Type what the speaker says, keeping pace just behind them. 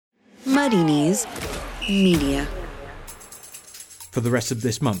Marini's Media. For the rest of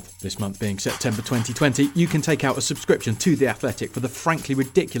this month being September 2020, you can take out a subscription to The Athletic for the frankly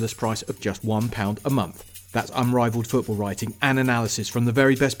ridiculous price of just £1 a month. That's unrivaled football writing and analysis from the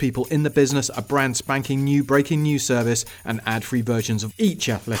very best people in the business, a brand spanking new breaking news service, and ad-free versions of each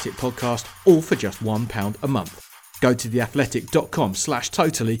Athletic podcast, all for just £1 a month. Go to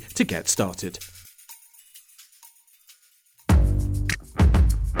theathletic.com/totally to get started.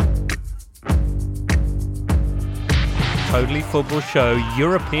 Totally Football Show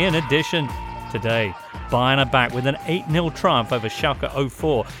European edition. Today, Bayern are back with an 8-0 triumph over Schalke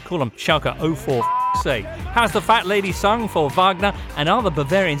 04. Call them Schalke 04 for sake. How's the fat lady sung for Wagner? And are the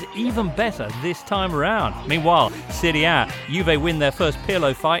Bavarians even better this time around? Meanwhile, Serie A, Juve win their first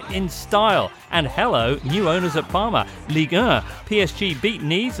Pirlo fight in style. And hello, new owners at Parma. Ligue 1, PSG beat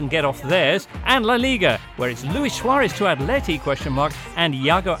Nice and get off theirs. And La Liga, where it's Luis Suarez to Atleti, and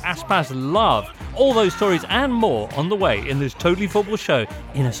Iago Aspas love. All those stories and more on the way in this Totally Football Show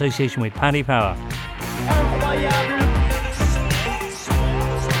in association with Paddy Power.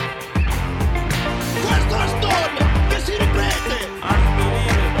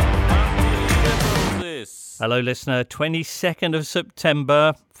 Hello, listener. 22nd of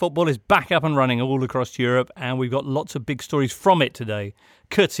September. Football is back up and running all across Europe, and we've got lots of big stories from it today.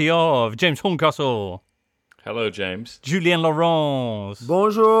 Courtesy of James Horncastle. Hello, James. Julien Laurence.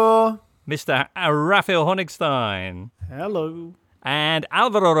 Bonjour. Mr. Raphael Honigstein. Hello. And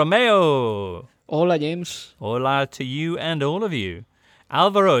Alvaro Romeo. Hola, James. Hola to you and all of you.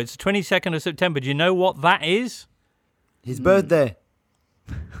 Alvaro, it's the 22nd of September. Do you know what that is? His birthday.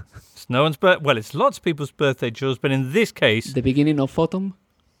 It's no one's birthday. Well, it's lots of people's birthday, Jules, but in this case... The beginning of autumn?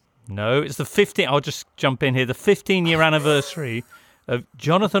 No, it's the 15th... I'll just jump in here. The 15-year anniversary of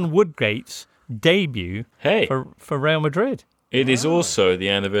Jonathan Woodgate's debut for Real Madrid. It is also the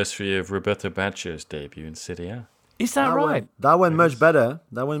anniversary of Roberto Baggio's debut in Serie A. Is that right? That went much better.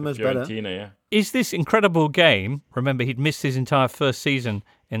 Yeah. Is this incredible game, remember he'd missed his entire first season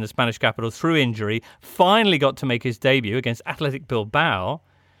in the Spanish capital through injury, finally got to make his debut against Athletic Bilbao,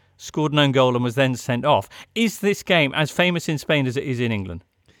 scored an own goal and was then sent off. Is this game as famous in Spain as it is in England?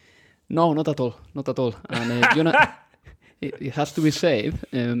 No, not at all. Not at all. And it has to be said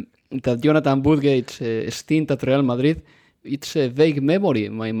that Jonathan Woodgate's stint at Real Madrid, it's a vague memory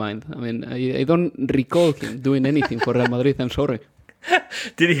in my mind. I mean, I don't recall him doing anything for Real Madrid, I'm sorry.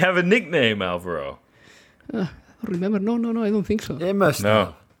 Did he have a nickname, Alvaro? I don't remember. No, I don't think so. It must.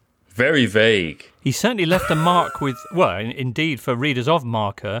 No. Very vague. He certainly left a mark with, well, indeed, for readers of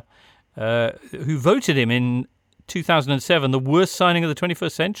Marca, who voted him in 2007 the worst signing of the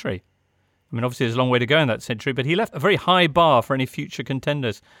 21st century. I mean, obviously, there's a long way to go in that century, but he left a very high bar for any future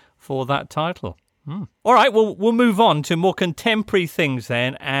contenders for that title. All right, well, we'll move on to more contemporary things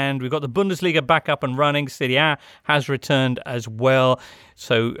then, and we've got the Bundesliga back up and running. Serie A has returned as well,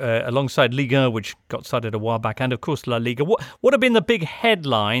 so alongside Ligue 1, which got started a while back, and of course La Liga. What have been the big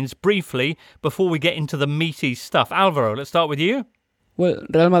headlines, briefly, before we get into the meaty stuff? Alvaro, let's start with you. Well,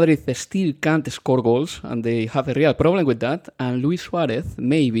 Real Madrid still can't score goals, and they have a real problem with that, and Luis Suarez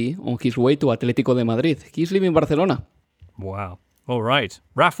may be on his way to Atlético de Madrid. He's leaving Barcelona. Wow. All right.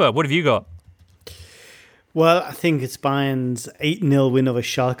 Rafa, what have you got? Well, I think it's Bayern's 8-0 win over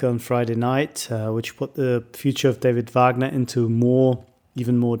Schalke on Friday night, which put the future of David Wagner into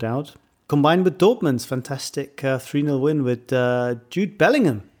even more doubt. Combined with Dortmund's fantastic 3-0 win with Jude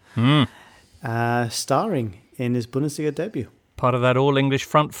Bellingham starring in his Bundesliga debut. Part of that all-English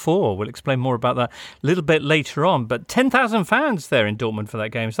front four. We'll explain more about that a little bit later on. But 10,000 fans there in Dortmund for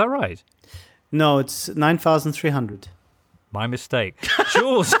that game. Is that right? No, it's 9,300. My mistake.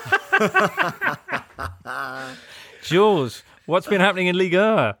 Jules. Jules, what's been happening in Ligue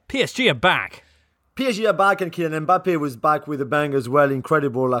 1? PSG are back. PSG are back, and Kylian Mbappe was back with a bang as well.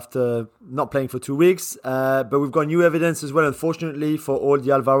 Incredible after not playing for 2 weeks. But we've got new evidence as well, unfortunately, for all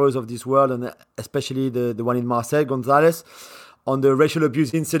the Alvaros of this world, and especially the one in Marseille, Gonzalez, on the racial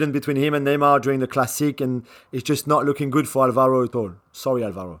abuse incident between him and Neymar during the Classic, and it's just not looking good for Alvaro at all. Sorry,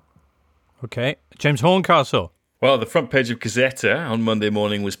 Alvaro. Okay. James Horncastle. Well, the front page of Gazzetta on Monday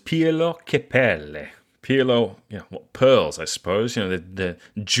morning was Pirlo che perle. Pirlo, pearls, I suppose. The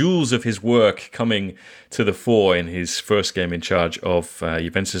jewels of his work coming to the fore in his first game in charge of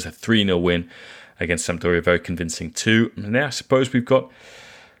Juventus, a 3-0 win against Sampdoria, very convincing too. And now I suppose we've got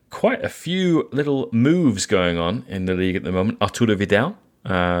quite a few little moves going on in the league at the moment. Arturo Vidal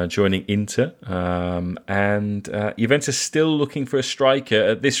joining Inter, and Juventus still looking for a striker.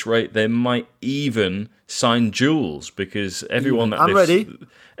 At this rate, they might even sign Jules, because everyone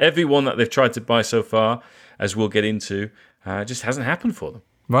that they've tried to buy so far, as we'll get into, just hasn't happened for them.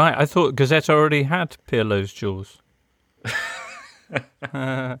 Right, I thought Gazzetta already had Pirlo's jewels.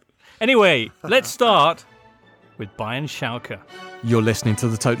 Anyway, let's start with Bayern Schalke. You're listening to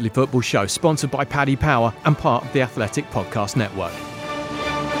the Totally Football Show, sponsored by Paddy Power and part of the Athletic Podcast Network.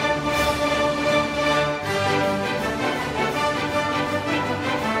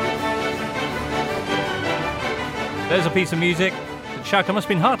 There's a piece of music that Schalke must have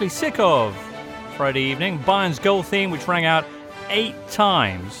been heartily sick of. Friday evening, Bayern's goal theme, which rang out 8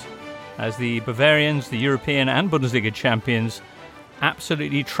 times as the Bavarians, the European and Bundesliga champions,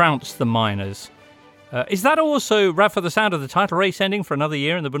 absolutely trounced the Miners. Is that also, Rafa, the sound of the title race ending for another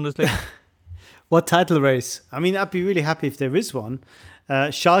year in the Bundesliga? What title race? I mean, I'd be really happy if there is one.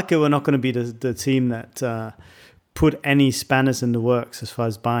 Schalke were not going to be the team that put any spanners in the works as far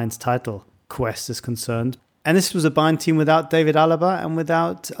as Bayern's title quest is concerned. And this was a Bayern team without David Alaba and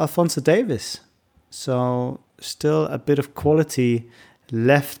without Alphonso Davies. So still a bit of quality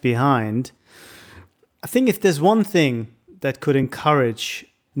left behind. I think if there's one thing that could encourage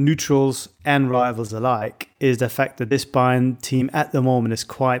neutrals and rivals alike is the fact that this Bayern team at the moment is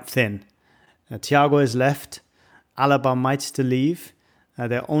quite thin. Thiago is left. Alaba might still leave.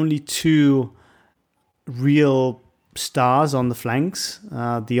 There are only 2 real stars on the flanks.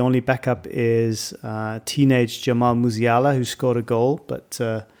 The only backup is teenage Jamal Musiala, who scored a goal, but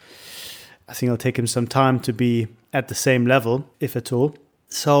I think it'll take him some time to be at the same level, if at all.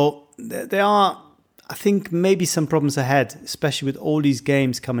 So there are, I think, maybe some problems ahead, especially with all these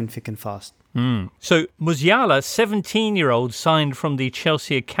games coming thick and fast. So Musiala, 17-year-old, signed from the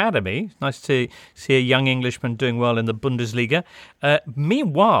Chelsea Academy. Nice to see a young Englishman doing well in the Bundesliga.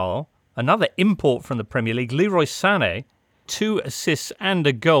 Meanwhile, another import from the Premier League, Leroy Sané, 2 assists and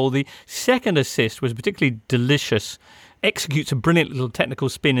a goal. The second assist was particularly delicious. Executes a brilliant little technical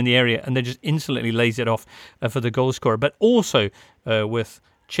spin in the area and then just instantly lays it off for the goal scorer. But also worth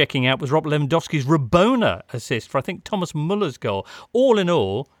checking out was Rob Lewandowski's Rabona assist for, I think, Thomas Muller's goal. All in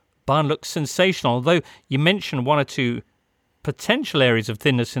all, Bayern looks sensational. Although you mentioned 1 or 2 potential areas of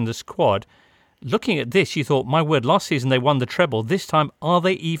thinness in the squad, looking at this, you thought, my word, last season they won the treble. This time, are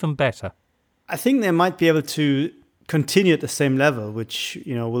they even better? I think they might be able to continue at the same level, which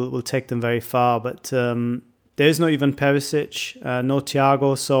will take them very far. But there is no Ivan Perisic, no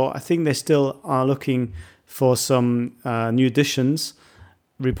Thiago, so I think they still are looking for some new additions.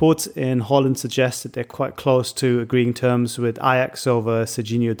 Reports in Holland suggest that they're quite close to agreeing terms with Ajax over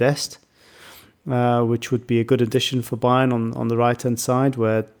Serginho Dest, which would be a good addition for Bayern on the right-hand side,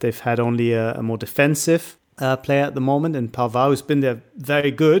 where they've had only a more defensive player at the moment, and Pavard, who's been there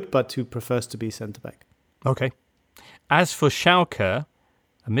very good, but who prefers to be centre-back. Okay. As for Schalke,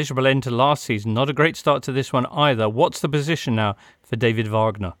 a miserable end to last season, not a great start to this one either. What's the position now for David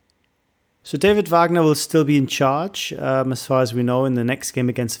Wagner? So David Wagner will still be in charge, as far as we know, in the next game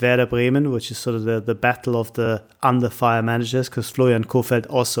against Werder Bremen, which is sort of the battle of the under-fire managers, because Florian Kohfeldt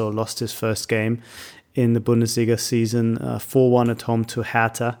also lost his first game in the Bundesliga season, 4-1 at home to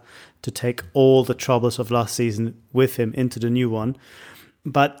Hertha, to take all the troubles of last season with him into the new one.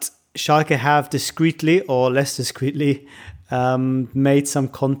 But Schalke have discreetly, or less discreetly, made some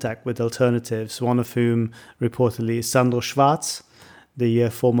contact with alternatives, one of whom reportedly is Sandro Schwarz, the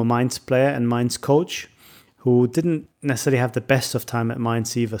former Mainz player and Mainz coach, who didn't necessarily have the best of time at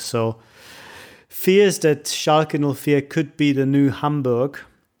Mainz either. So fears that Schalke 04 could be the new Hamburg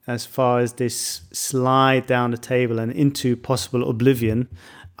as far as this slide down the table and into possible oblivion,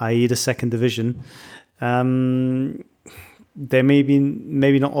 i.e. the second division. They may be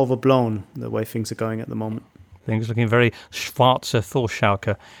maybe not overblown the way things are going at the moment. Things looking very Schwarzer for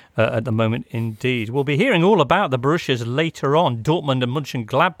Schalke at the moment indeed. We'll be hearing all about the Borussias later on, Dortmund and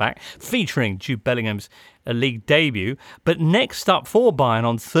Mönchengladbach, featuring Jude Bellingham's league debut. But next up for Bayern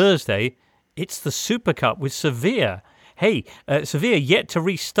on Thursday, it's the Super Cup with Sevilla. Hey, Sevilla yet to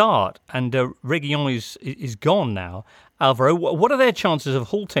restart, and Reguilon is gone now. Alvaro, what are their chances of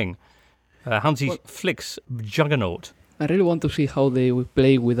halting Hansi Flick's juggernaut? I really want to see how they will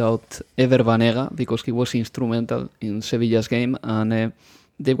play without Ever Banega, because he was instrumental in Sevilla's game, and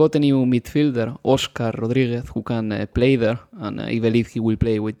they've got a new midfielder, Oscar Rodriguez, who can play there, and I believe he will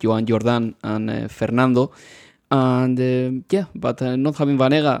play with Joan Jordan and Fernando. And but not having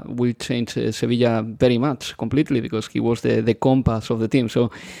Banega will change Sevilla very much, completely, because he was the compass of the team.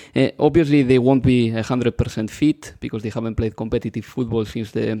 So obviously they won't be 100% fit, because they haven't played competitive football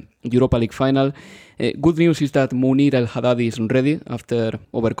since the Europa League final. Good news is that Munir El Haddadi is ready after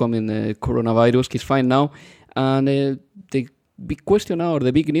overcoming coronavirus. He's fine now. And the big question now, or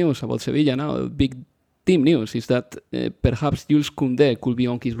the big news about Sevilla now, the big team news is that perhaps Jules Koundé could be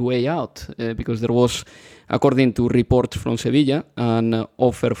on his way out because there was, according to reports from Sevilla, an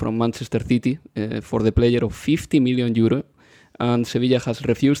offer from Manchester City for the player of 50 million euro, and Sevilla has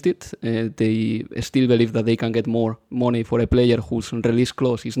refused it. They still believe that they can get more money for a player whose release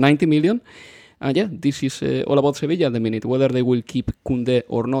clause is 90 million. And yeah, this is all about Sevilla at the minute, whether they will keep Koundé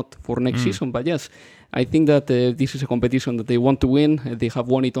or not for next season. But yes, I think that this is a competition that they want to win. They have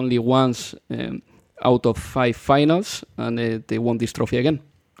won it only once out of 5 finals, and they won this trophy again.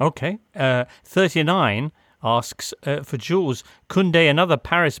 Okay. 39 asks for Jules. Koundé, another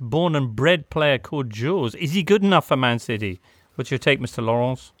Paris-born and bred player called Jules. Is he good enough for Man City? What's your take, Mr.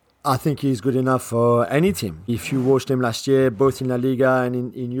 Laurence? I think he's good enough for any team. If you watched him last year, both in La Liga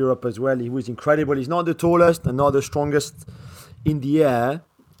and in Europe as well, he was incredible. He's not the tallest and not the strongest in the air,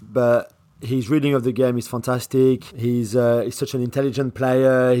 but his reading of the game is fantastic. He's such an intelligent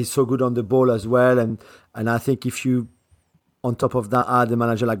player. He's so good on the ball as well. And I think if you, on top of that, add a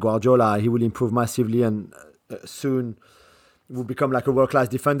manager like Guardiola, he will improve massively and soon will become like a world-class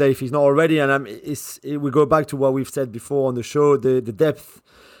defender if he's not already. And we go back to what we've said before on the show, the depth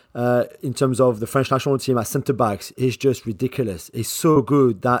in terms of the French national team at centre-backs is just ridiculous. He's so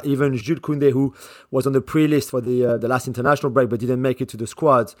good that even Jules Koundé, who was on the pre-list for the last international break but didn't make it to the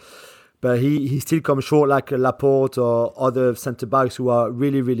squad, but he still comes short like Laporte or other centre-backs who are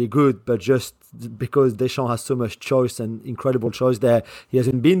really, really good, but just because Deschamps has so much choice and incredible choice there, he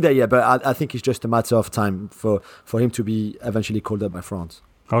hasn't been there yet. But I think it's just a matter of time for him to be eventually called up by France.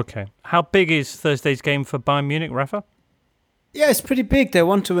 Okay. How big is Thursday's game for Bayern Munich, Rafa? Yeah, it's pretty big. They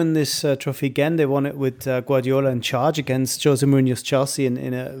want to win this trophy again. They won it with Guardiola in charge against Jose Mourinho's Chelsea in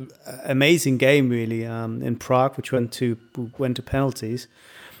an amazing game, really, in Prague, which went to penalties.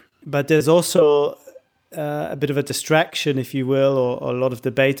 But there's also a bit of a distraction, if you will, or a lot of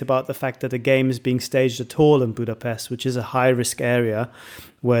debate about the fact that the game is being staged at all in Budapest, which is a high-risk area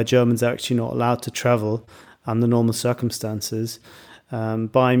where Germans are actually not allowed to travel under normal circumstances.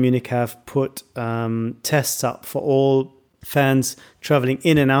 Bayern Munich have put tests up for all fans traveling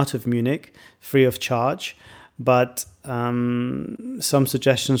in and out of Munich free of charge, but some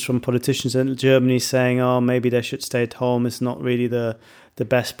suggestions from politicians in Germany saying, oh, maybe they should stay at home. It's not really the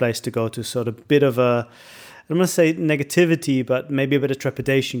best place to go to. So a bit of I don't want to say negativity, but maybe a bit of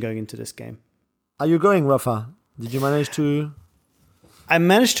trepidation going into this game. Are you going, Rafa? Did you manage to? I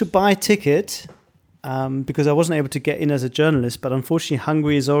managed to buy a ticket because I wasn't able to get in as a journalist, but unfortunately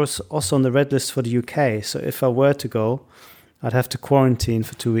Hungary is also on the red list for the UK. So if I were to go, I'd have to quarantine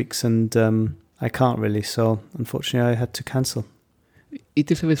for 2 weeks, and I can't really. So unfortunately I had to cancel.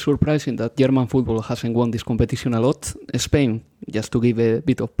 It is a bit surprising that German football hasn't won this competition a lot. Spain, just to give a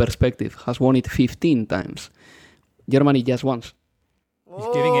bit of perspective, has won it 15 times. Germany just once. He's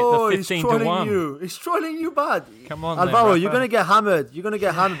giving it the 15 to 1. He's trolling you bad. Come on, Alvaro, then, you're going to get hammered.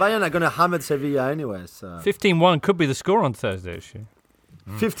 Bayern are going to hammer Sevilla anyway. So. 15-1 could be the score on Thursday, actually.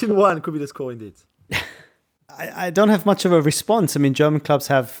 15-1 could be the score indeed. I don't have much of a response. I mean, German clubs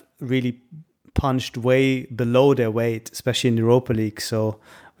have really punched way below their weight, especially in the Europa League. So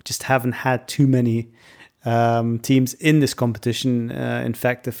we just haven't had too many teams in this competition. In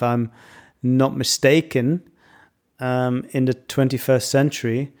fact, if I'm not mistaken, in the 21st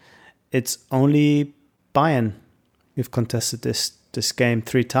century, it's only Bayern who've contested this game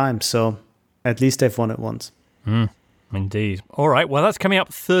 3 times. So at least they've won it once. Indeed. All right, well, that's coming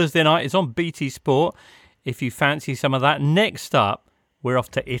up Thursday night. It's on BT Sport. If you fancy some of that. Next up, we're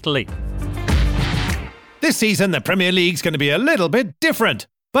off to Italy. This season, the Premier League's going to be a little bit different.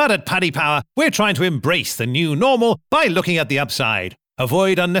 But at Paddy Power, we're trying to embrace the new normal by looking at the upside.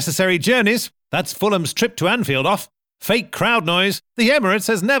 Avoid unnecessary journeys. That's Fulham's trip to Anfield off. Fake crowd noise. The Emirates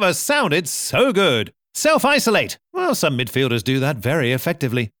has never sounded so good. Self-isolate. Well, some midfielders do that very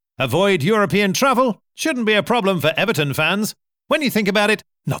effectively. Avoid European travel. Shouldn't be a problem for Everton fans. When you think about it,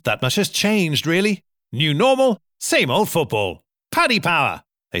 not that much has changed, really. New normal, same old football. Paddy Power.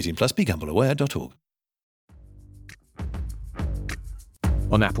 18 plus, begambleaware.org.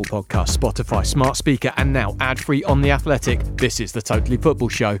 On Apple Podcasts, Spotify, Smart Speaker, and now ad-free on The Athletic, this is the Totally Football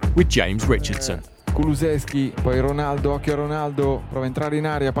Show with James Richardson. Kulusevski, poi Ronaldo, occhio a Ronaldo, prova a entrare in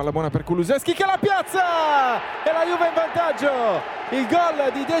aria, palla buona per Kulusevski che la piazza! E la Juve in vantaggio! Il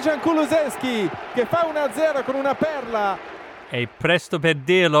gol di Dejan Kulusevski che fa 1-0 con una perla. E presto per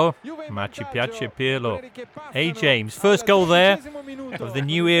dirlo, ma ci piace Pirlo. Hey James, first goal there of the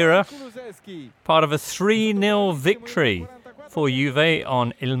new era, part of a 3-0 victory for Juve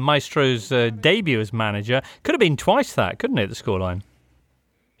on Il Maestro's debut as manager. Could have been twice that, couldn't it, the scoreline?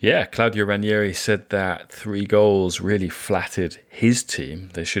 Yeah, Claudio Ranieri said that 3 goals really flattered his team.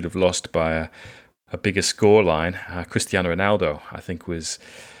 They should have lost by a bigger scoreline. Cristiano Ronaldo, I think, was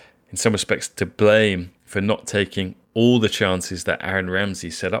in some respects to blame for not taking all the chances that Aaron Ramsey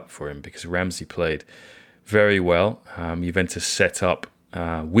set up for him, because Ramsey played very well. Juventus set up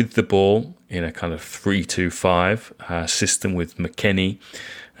with the ball in a kind of 3-2-5 system with McKennie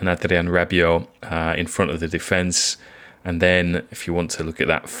and Adrien Rabiot in front of the defence. And then if you want to look at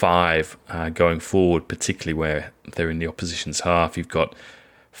that five going forward, particularly where they're in the opposition's half, you've got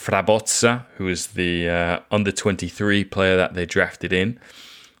Frabozza, who is the under-23 player that they drafted in,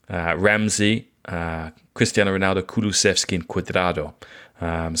 Ramsey, Cristiano Ronaldo, Kulusevski and Cuadrado,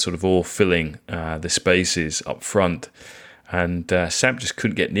 sort of all filling the spaces up front. And Samp just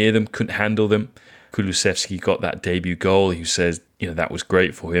couldn't get near them, couldn't handle them. Kulusevski got that debut goal. He says, that was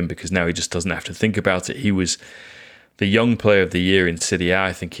great for him because now he just doesn't have to think about it. He was the young player of the year in Serie A.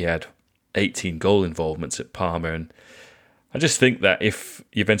 I think he had 18 goal involvements at Parma. And I just think that if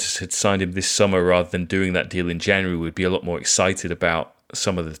Juventus had signed him this summer rather than doing that deal in January, we'd be a lot more excited about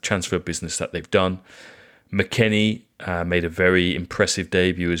some of the transfer business that they've done. McKennie made a very impressive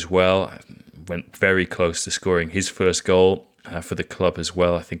debut as well. Went very close to scoring his first goal for the club as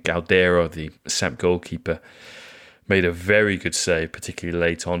well. I think Galdero, the Samp goalkeeper, made a very good save, particularly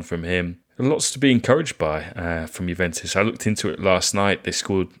late on from him. Lots to be encouraged by from Juventus. I looked into it last night.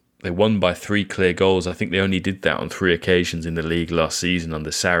 They won by 3 clear goals. I think they only did that on 3 occasions in the league last season under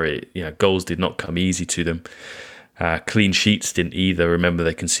Sarri. Goals did not come easy to them. Clean sheets didn't either. Remember,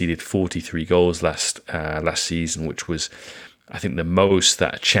 they conceded 43 goals last season, which was, I think, the most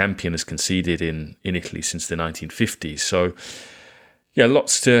that a champion has conceded in Italy since the 1950s. So,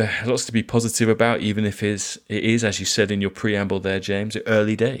 lots to be positive about, even if it is, as you said in your preamble there, James,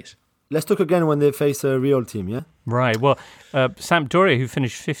 early days. Let's talk again when they face a real team, yeah? Right. Well, Sampdoria, who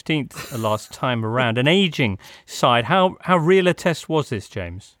finished 15th last time around, an ageing side. How real a test was this,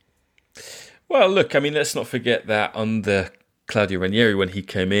 James? Well, look, let's not forget that under Claudio Ranieri, when he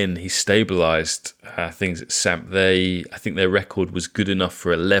came in, he stabilised things at Samp. I think their record was good enough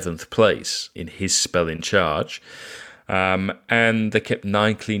for 11th place in his spell in charge. And they kept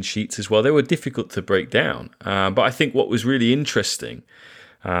 9 clean sheets as well. They were difficult to break down. But I think what was really interesting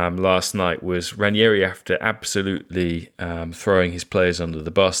last night was Ranieri, after absolutely throwing his players under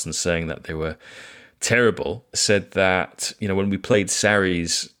the bus and saying that they were terrible, said that, when we played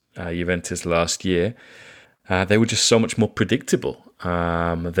Sarri's Juventus last year, they were just so much more predictable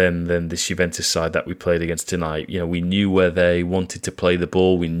than this Juventus side that we played against tonight. We knew where they wanted to play the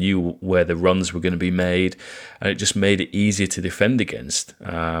ball. We knew where the runs were going to be made, and it just made it easier to defend against.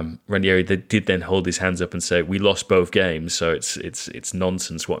 Ranieri did then hold his hands up and say, "We lost both games, so it's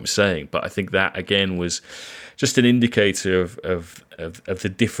nonsense what I'm saying." But I think that again was just an indicator of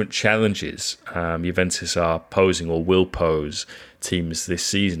the different challenges Juventus are posing or will pose teams this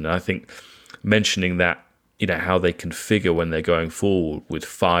season. I think mentioning that, how they configure when they're going forward with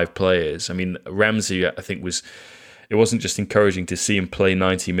 5 players. Ramsey, I think, it wasn't just encouraging to see him play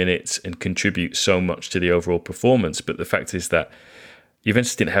 90 minutes and contribute so much to the overall performance, but the fact is that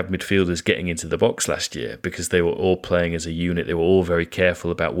Juventus didn't have midfielders getting into the box last year because they were all playing as a unit. They were all very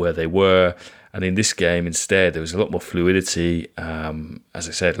careful about where they were. And in this game, instead, there was a lot more fluidity. As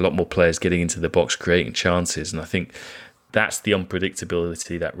I said, a lot more players getting into the box, creating chances. And I think that's the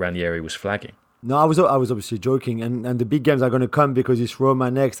unpredictability that Ranieri was flagging. No, I was obviously joking, and the big games are going to come because it's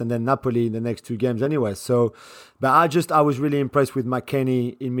Roma next and then Napoli in the next 2 games anyway. So, but I was really impressed with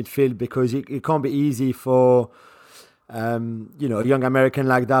McKennie in midfield because it can't be easy for a young American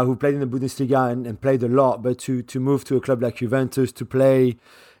like that who played in the Bundesliga and played a lot, but to move to a club like Juventus, to play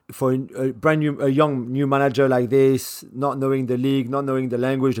for a young new manager like this, not knowing the league, not knowing the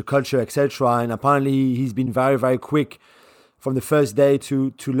language, the culture, etc. And apparently he's been very, very quick from the first day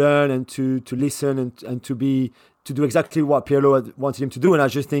to learn and to listen and to do exactly what Pirlo wanted him to do. And I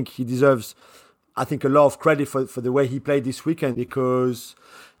just think he deserves, a lot of credit for the way he played this weekend because,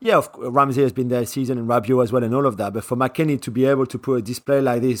 Ramsey has been there season and Rabiot as well and all of that. But for McKennie to be able to put a display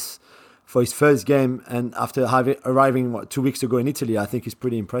like this for his first game and after arriving 2 weeks ago in Italy, I think is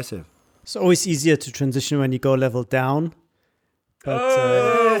pretty impressive. It's always easier to transition when you go level down.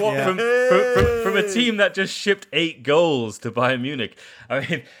 But, from a team that just shipped 8 goals to Bayern Munich.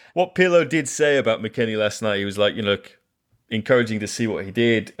 What Pirlo did say about McKennie last night, he was like, encouraging to see what he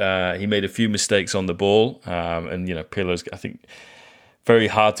did. He made a few mistakes on the ball, and Pirlo's, I think, very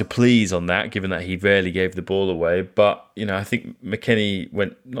hard to please on that, given that he rarely gave the ball away. But I think McKennie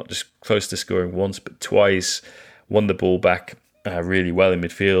went not just close to scoring once, but twice, won the ball back really well in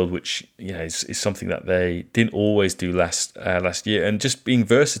midfield, which is something that they didn't always do last year, and just being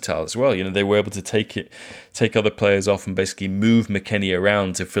versatile as well. They were able to take other players off and basically move McKennie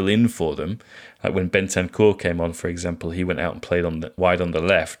around to fill in for them. Like when Bentancur came on, for example, he went out and played wide on the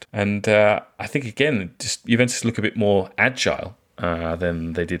left, and I think again, just Juventus look a bit more agile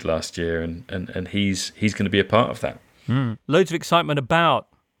than they did last year, and he's going to be a part of that. Loads of excitement about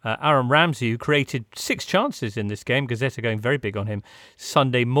Aaron Ramsey, who created 6 chances in this game. Gazzetta going very big on him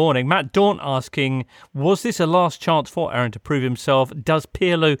Sunday morning. Matt Daunt asking, was this a last chance for Aaron to prove himself? Does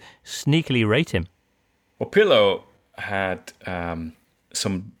Pirlo sneakily rate him? Well, Pirlo had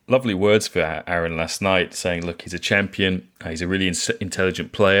some lovely words for Aaron last night, saying, look, he's a champion, he's a really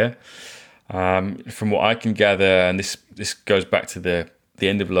intelligent player. From what I can gather, and this goes back to the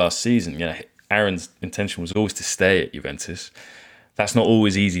end of last season, Aaron's intention was always to stay at Juventus. That's not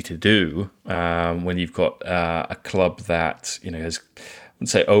always easy to do when you've got a club that has, I wouldn't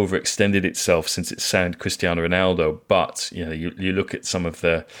say overextended itself since it signed Cristiano Ronaldo, but you look at some of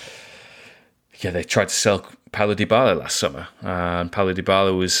the they tried to sell Paulo Dybala last summer, and Paulo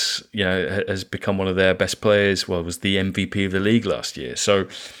Dybala was has become one of their best players. Well, was the MVP of the league last year. So,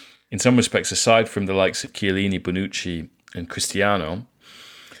 in some respects, aside from the likes of Chiellini, Bonucci, and Cristiano,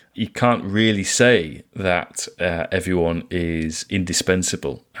 you can't really say that everyone is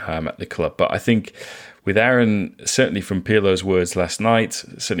indispensable at the club. But I think with Aaron, certainly from Pirlo's words last night,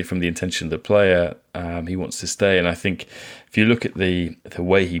 certainly from the intention of the player, he wants to stay. And I think if you look at the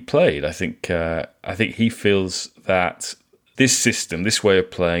way he played, I think he feels that this system, this way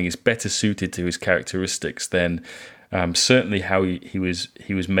of playing, is better suited to his characteristics than certainly how he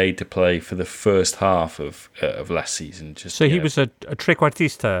was made to play for the first half of last season. So he was a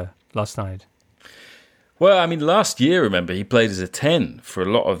trequartista last night. Well, I mean, last year, remember, he played as a 10 for a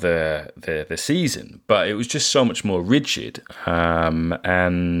lot of the season, but it was just so much more rigid,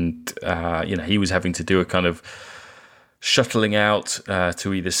 and he was having to do a kind of shuttling out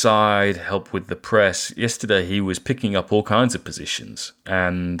to either side, help with the press. Yesterday, he was picking up all kinds of positions,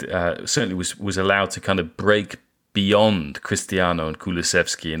 and certainly was allowed to kind of break beyond Cristiano and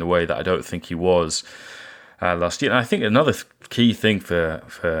Kulusevski in a way that I don't think he was last year. And I think another key thing for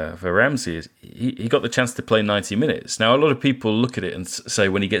Ramsey is he got the chance to play 90 minutes. Now, a lot of people look at it and say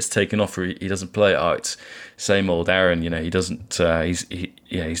when he gets taken off or he doesn't play, it's same old Aaron. He doesn't.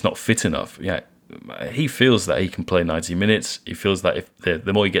 He's not fit enough. Yeah, he feels that he can play 90 minutes. He feels that if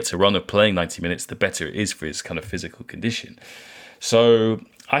the more he gets a run of playing 90 minutes, the better it is for his kind of physical condition. So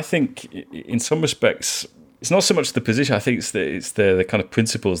I think in some respects, it's not so much the position. I think it's the kind of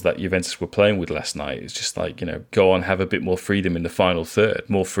principles that Juventus were playing with last night. It's just like, go on, have a bit more freedom in the final third,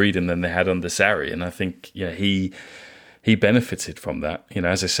 more freedom than they had under Sarri. And I think, he benefited from that.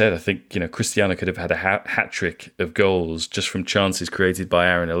 As I said, I think, Cristiano could have had a hat trick of goals just from chances created by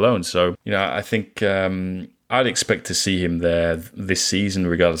Aaron alone. So, I think I'd expect to see him there this season,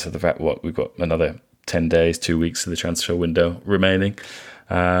 regardless of the fact we've got another 10 days, 2 weeks of the transfer window remaining.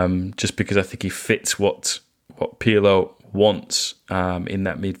 Just because I think he fits what Pirlo wants in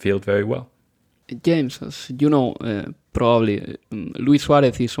that midfield very well. James, as you know, probably Luis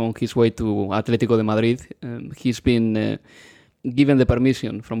Suarez is on his way to Atlético de Madrid. He's been given the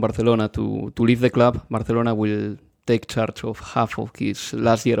permission from Barcelona to leave the club. Barcelona will take charge of half of his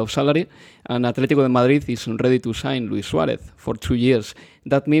last year of salary, and Atlético de Madrid is ready to sign Luis Suarez for 2 years.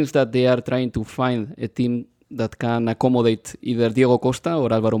 That means that they are trying to find a team that can accommodate either Diego Costa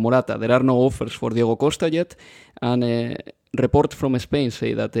or Alvaro Morata. There are no offers for Diego Costa yet, and reports from Spain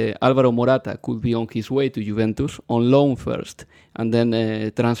say that Alvaro Morata could be on his way to Juventus on loan first, and then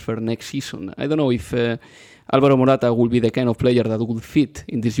transfer next season. I don't know if Alvaro Morata will be the kind of player that would fit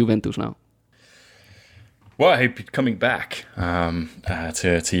in this Juventus now. Well, I hope he's coming back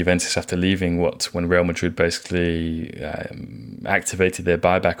to Juventus after leaving when Real Madrid basically activated their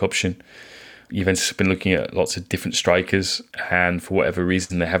buyback option. Juventus have been looking at lots of different strikers, and for whatever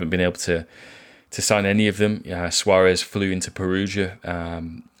reason, they haven't been able to sign any of them. Suarez flew into Perugia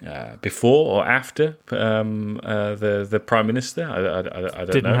before or after the Prime Minister. I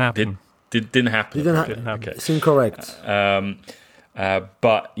don't know. Happen. Didn't happen. Didn't happen. Okay. It's incorrect.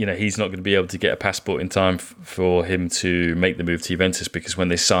 But he's not going to be able to get a passport in time for him to make the move to Juventus, because when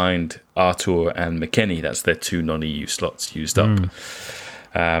they signed Artur and McKennie, that's their 2 non-EU slots used up.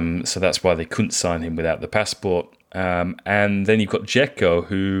 So that's why they couldn't sign him without the passport. And then you've got Dzeko,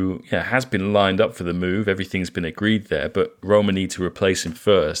 who has been lined up for the move. Everything's been agreed there, but Roma need to replace him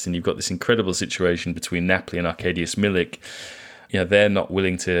first. And you've got this incredible situation between Napoli and Arkadiusz Milik. They're not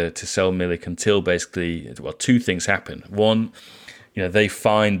willing to sell Milik until basically, 2 things happen. One, they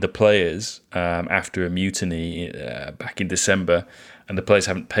fined the players after a mutiny back in December, and the players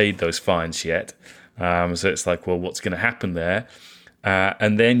haven't paid those fines yet. So it's like, well, what's going to happen there?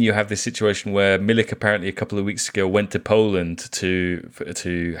 And then you have this situation where Milik apparently a couple of weeks ago went to Poland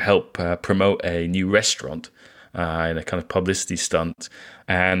to help promote a new restaurant in a kind of publicity stunt.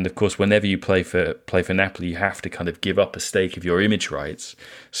 And of course, whenever you play for Napoli, you have to kind of give up a stake of your image rights.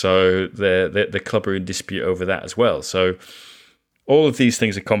 So the club are in dispute over that as well. So all of these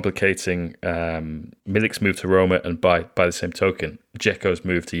things are complicating Milik's move to Roma, and by the same token, Dzeko's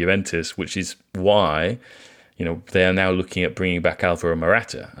move to Juventus, which is why they are now looking at bringing back Alvaro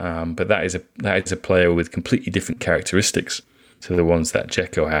Morata. But that is a player with completely different characteristics to the ones that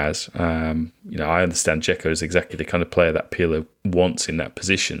Dzeko has. I understand Dzeko is exactly the kind of player that Pirlo wants in that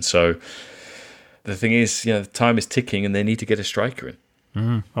position. So the thing is, the time is ticking, and they need to get a striker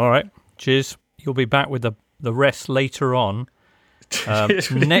in. All right, cheers. You'll be back with the rest later on.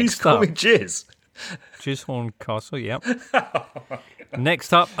 Next up, Jizz Horncastle. Yep.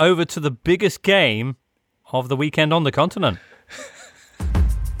 Next up, over to the biggest game of the weekend on the continent.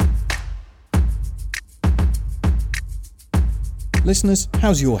 Listeners,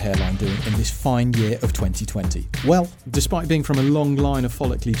 how's your hairline doing in this fine year of 2020? Well, despite being from a long line of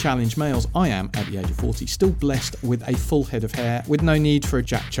follically challenged males, I am, at the age of 40, still blessed with a full head of hair, with no need for a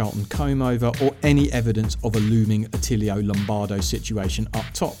Jack Charlton comb over or any evidence of a looming Attilio Lombardo situation up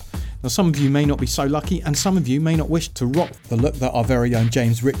top. Now, some of you may not be so lucky, and some of you may not wish to rock the look that our very own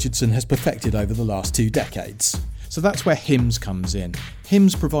James Richardson has perfected over the last 2 decades. So that's where Hims comes in.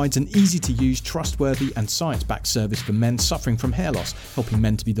 Hims provides an easy-to-use, trustworthy and science-backed service for men suffering from hair loss, helping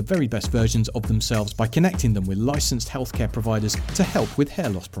men to be the very best versions of themselves by connecting them with licensed healthcare providers to help with hair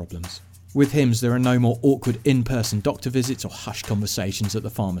loss problems. With Hims, there are no more awkward in-person doctor visits or hushed conversations at the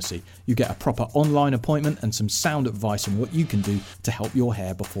pharmacy. You get a proper online appointment and some sound advice on what you can do to help your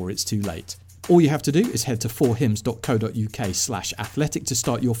hair before it's too late. All you have to do is head to forhims.co.uk/athletic to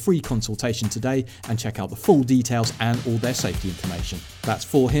start your free consultation today and check out the full details and all their safety information. That's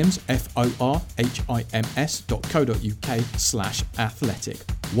forhims, forhims.co.uk/athletic.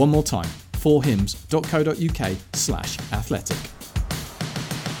 One more time, forhims.co.uk/athletic.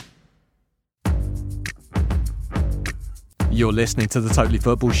 You're listening to the Totally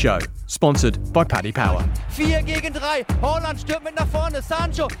Football Show, sponsored by Paddy Power. 4 gegen 3. Haaland stürmt mit nach vorne.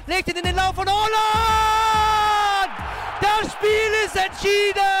 Sancho legt ihn in den Lauf von Haaland! Das Spiel ist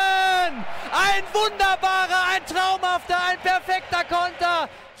entschieden! Ein wunderbarer, ein traumhafter, ein perfekter Konter.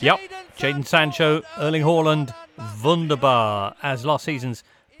 Yep, Jadon Sancho, Erling Haaland, wunderbar. As last season's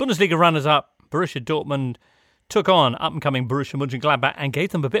Bundesliga runners-up, Borussia Dortmund took on up-and-coming Borussia Mönchengladbach and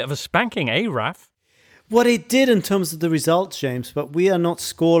gave them a bit of a spanking, Raf? What it did in terms of the results, James, but we are not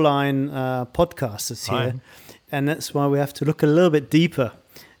scoreline podcasters here. Right. And that's why we have to look a little bit deeper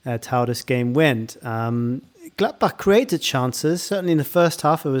at how this game went. Gladbach created chances. Certainly in the first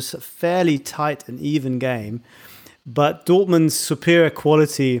half, it was a fairly tight and even game. But Dortmund's superior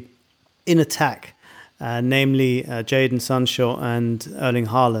quality in attack, namely Jadon Sancho and Erling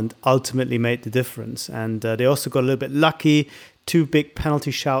Haaland, ultimately made the difference. And they also got a little bit lucky. 2 big penalty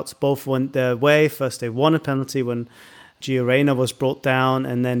shouts, both went their way. First, they won a penalty when Gio Reyna was brought down,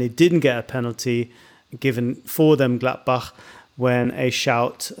 and then they didn't get a penalty given for them, Gladbach, when a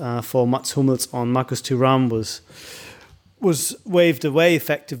shout for Mats Hummels on Marcus Thuram was waved away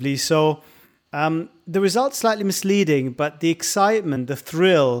effectively. So the result's slightly misleading, but the excitement, the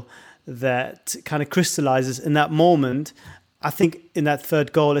thrill that kind of crystallizes in that moment, I think in that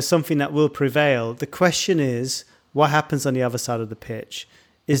third goal is something that will prevail. The question is, what happens on the other side of the pitch?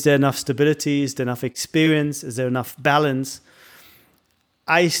 Is there enough stability? Is there enough experience? Is there enough balance?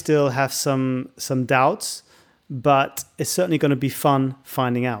 I still have some doubts, but it's certainly going to be fun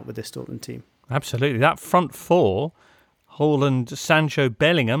finding out with this Dortmund team. Absolutely. That front four, Haaland, Sancho,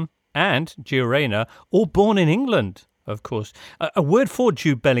 Bellingham and Gio Reyna, all born in England, of course. A word for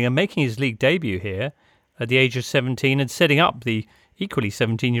Jude Bellingham making his league debut here at the age of 17 and setting up the equally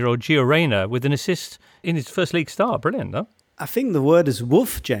 17-year-old Gio Reyna with an assist in his first league start. Brilliant, though. I think the word is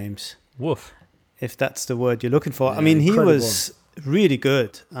woof, James. Woof. If that's the word you're looking for. Yeah, I mean, incredible. He was really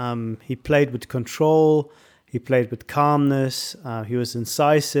good. He played with control. He played with calmness. He was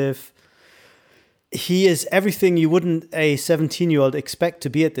incisive. He is everything you wouldn't a 17-year-old expect to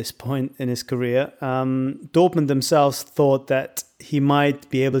be at this point in his career. Dortmund themselves thought that he might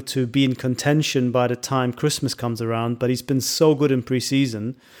be able to be in contention by the time Christmas comes around, but he's been so good in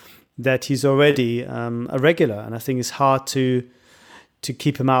pre-season that he's already a regular, and I think it's hard to to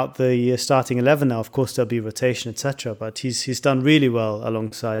keep him out the starting 11 now. Of course, there'll be rotation, etc. But he's done really well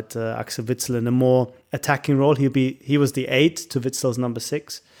alongside Axel Witsel in a more attacking role. He was the 8 to Witzel's number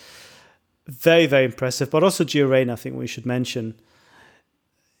 6. Very, very impressive. But also Gio Reyna, I think we should mention.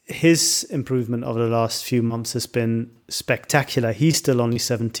 His improvement over the last few months has been spectacular. He's still only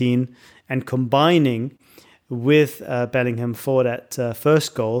 17, and combining with Bellingham for that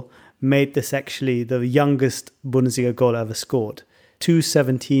first goal made this actually the youngest Bundesliga goal ever scored. 2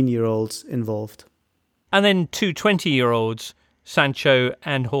 17-year-olds involved. And then 2 20-year-olds, Sancho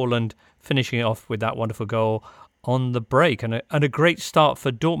and Haaland, finishing it off with that wonderful goal on the break. And a great start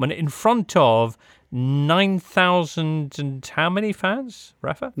for Dortmund in front of 9,000 and how many fans,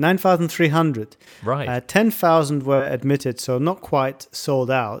 Rafa? 9,300. Right. 10,000 were admitted, so not quite sold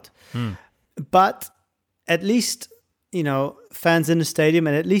out. But at least, fans in the stadium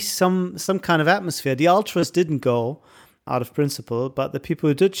and at least some kind of atmosphere. The ultras didn't go out of principle, but the people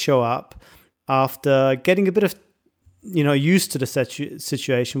who did show up after getting a bit of, used to the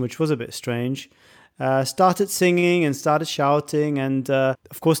situation, which was a bit strange, started singing and started shouting. And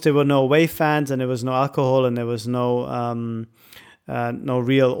of course, there were no away fans, and there was no alcohol, and there was no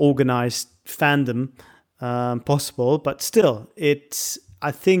real organized fandom possible. But still,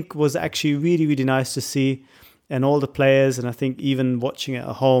 I think was actually really, really nice to see, and all the players. And I think even watching it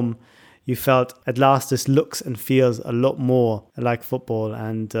at home, you felt at last this looks and feels a lot more like football,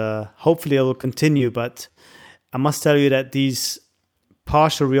 and hopefully it will continue. But I must tell you that these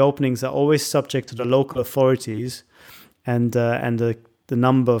partial reopenings are always subject to the local authorities and the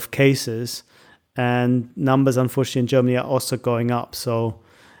number of cases, and numbers unfortunately in Germany are also going up. So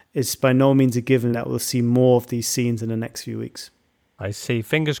it's by no means a given that we'll see more of these scenes in the next few weeks. I see.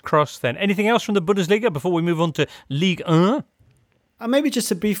 Fingers crossed then. Anything else from the Bundesliga before we move on to Ligue 1? Maybe just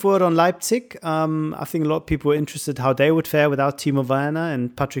a brief word on Leipzig. I think a lot of people were interested how they would fare without Timo Werner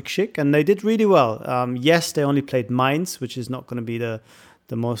and Patrick Schick, and they did really well. Yes, they only played Mainz, which is not going to be the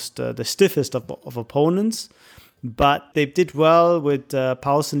stiffest of opponents, but they did well with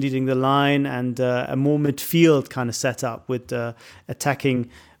Paulsen leading the line and a more midfield kind of setup with attacking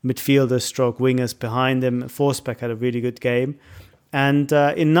midfielders stroke wingers behind them. Forsberg had a really good game, and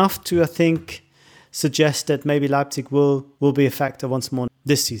enough to, I think, suggest that maybe Leipzig will be a factor once more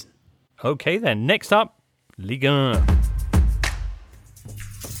this season. Okay then, next up, Ligue 1.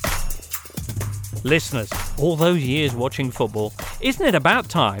 Listeners, all those years watching football, isn't it about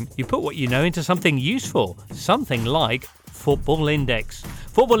time you put what you know into something useful? Something like Football Index.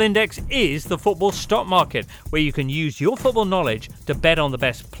 Football Index is the football stock market where you can use your football knowledge to bet on the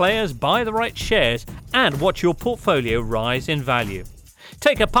best players, buy the right shares, and watch your portfolio rise in value.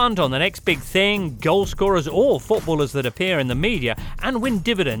 Take a punt on the next big thing, goal scorers or footballers that appear in the media, and win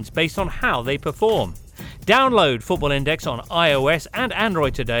dividends based on how they perform. Download Football Index on iOS and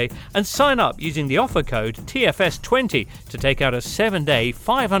Android today and sign up using the offer code TFS20 to take out a 7-day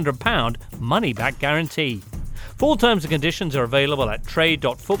 £500 money-back guarantee. Full terms and conditions are available at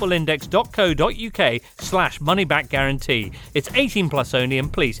trade.footballindex.co.uk/money-back guarantee. It's 18 plus only,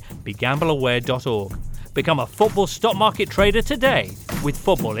 and please be gambleaware.org. Become a football stock market trader today with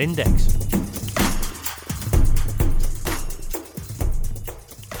Football Index.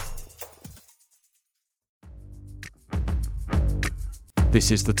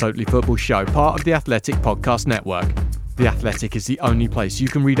 This is the Totally Football Show, part of the Athletic Podcast Network. The Athletic is the only place you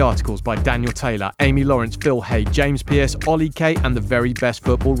can read articles by Daniel Taylor, Amy Lawrence, Phil Hay, James Pearce, Ollie Kay, and the very best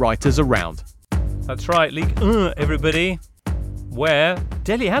football writers around. That's right, League 1, everybody. Where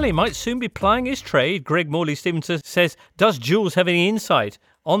Dele Alli might soon be plying his trade. Greg Morley-Stevenson says, does Jules have any insight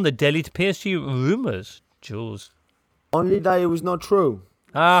on the Dele to PSG rumours? Jules? Only that it was not true.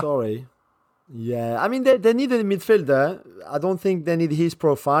 Sorry. Yeah, I mean, they need a midfielder. I don't think they need his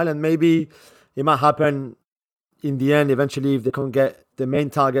profile, and maybe it might happen in the end eventually if they can't get the main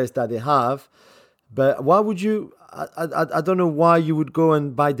targets that they have. But why would you... I don't know why you would go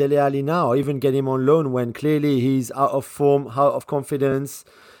and buy Dele Alli now or even get him on loan when clearly he's out of form, out of confidence,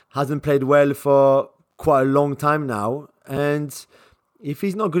 hasn't played well for quite a long time now. And if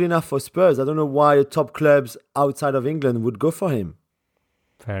he's not good enough for Spurs, I don't know why top clubs outside of England would go for him.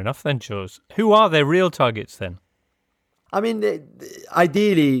 Fair enough then, Jules. Who are their real targets then? I mean,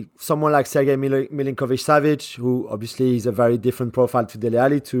 ideally, someone like Sergei Milinkovic-Savic, who obviously is a very different profile to Dele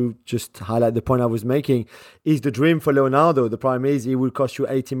Alli, to just highlight the point I was making, is the dream for Leonardo. The problem is he will cost you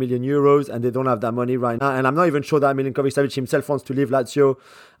 80 million euros and they don't have that money right now. And I'm not even sure that Milinkovic-Savic himself wants to leave Lazio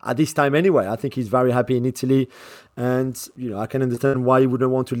at this time anyway. I think he's very happy in Italy. And, I can understand why he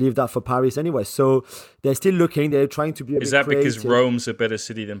wouldn't want to leave that for Paris anyway. So they're still looking. They're trying to be a bit creative. Because Rome's a better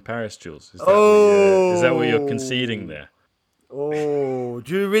city than Paris, Jules? Is that what you're conceding there? Oh,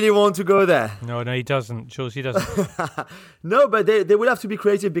 do you really want to go there? No, he doesn't. Jules, he doesn't. No, but they would have to be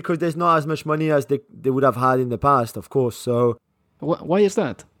creative because there's not as much money as they would have had in the past, of course. So Why is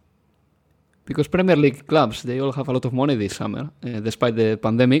that? Because Premier League clubs, they all have a lot of money this summer, despite the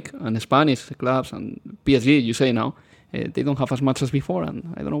pandemic, and Spanish clubs and PSG, you say now, they don't have as much as before,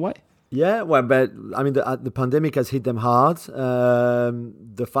 and I don't know why. yeah, well, but I mean, the pandemic has hit them hard.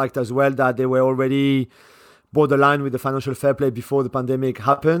 The fact as well that they were already borderline with the financial fair play before the pandemic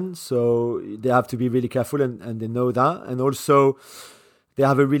happened, so they have to be really careful, and they know that. And also, they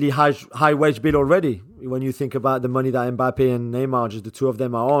have a really high wage bill already. When you think about the money that Mbappe and Neymar, just the two of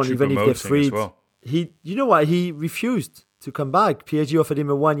them, are on, even if they're free. Well. You know what? He refused to come back. PSG offered him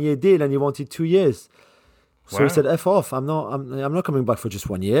a 1-year deal, and he wanted 2 years. So Wow. he said, "F off! I'm not coming back for just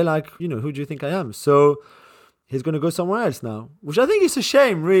 1 year. Like, who do you think I am?" So he's going to go somewhere else now, which I think is a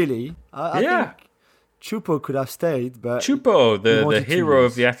shame, really. I think Choupo could have stayed, but Choupo, he the wanted 2 hero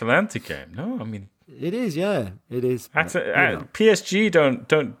years. of the Atalanta game. No, I mean, It is, yeah, it is. but, PSG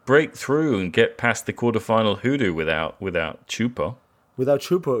don't break through and get past the quarterfinal hoodoo without Choupo. Without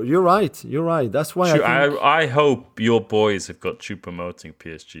Choupo, you're right. That's why I hope your boys have got Choupo-moting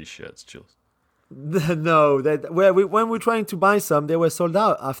PSG shirts, Jules. No, when we're trying to buy some, they were sold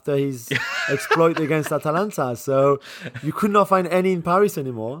out after his exploit against Atalanta. So you could not find any in Paris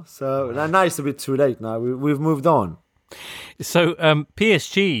anymore. So now it's a bit too late. Now we've moved on. So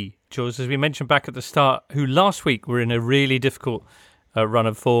PSG, Jules, as we mentioned back at the start, who last week were in a really difficult run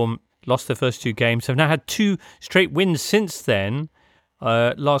of form, lost their first 2 games, have now had 2 straight wins since then.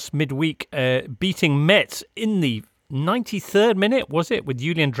 Last midweek, beating Metz in the 93rd minute, was it, with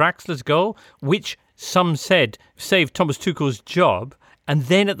Julian Draxler's goal, which some said saved Thomas Tuchel's job. And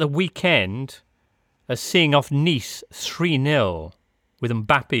then at the weekend, seeing off Nice 3-0 with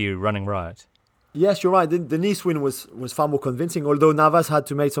Mbappe running riot. Yes, you're right. The Nice win was far more convincing, although Navas had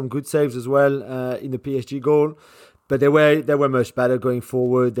to make some good saves as well in the PSG goal. But they were much better going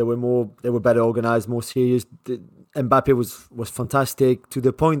forward. They were better organised, more serious. Mbappe was fantastic, to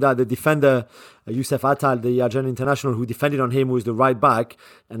the point that the defender, Youssef Attal, the Argentine international who defended on him, was the right back,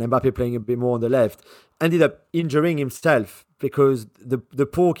 and Mbappe playing a bit more on the left, ended up injuring himself because the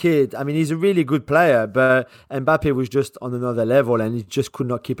poor kid, I mean, he's a really good player, but Mbappe was just on another level and he just could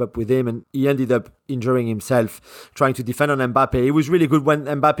not keep up with him, and he ended up injuring himself trying to defend on Mbappe. It was really good when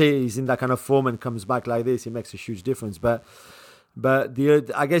Mbappe is in that kind of form and comes back like this. It makes a huge difference. But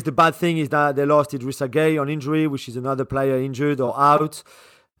I guess the bad thing is that they lost Idrissa Gueye on injury, which is another player injured or out.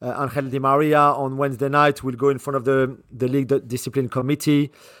 Angel Di Maria on Wednesday night will go in front of the league discipline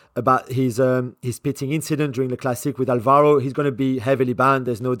committee about his spitting incident during the Classic with Alvaro. He's going to be heavily banned.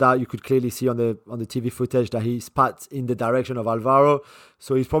 There's no doubt. You could clearly see on the TV footage that he spat in the direction of Alvaro.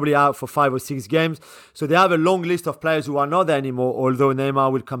 So he's probably out for 5 or 6 games. So they have a long list of players who are not there anymore, although Neymar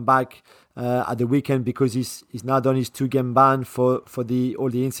will come back at the weekend because he's now done his 2-game ban for all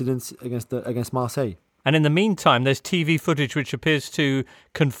the incidents against Marseille. And in the meantime, there's TV footage which appears to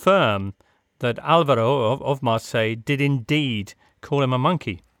confirm that Alvaro of Marseille did indeed call him a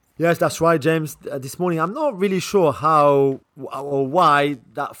monkey. Yes, that's right, James. This morning, I'm not really sure how or why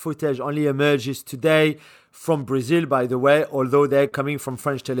that footage only emerges today from Brazil, by the way, although they're coming from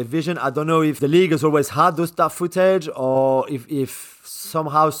French television. I don't know if the league has always had that footage or if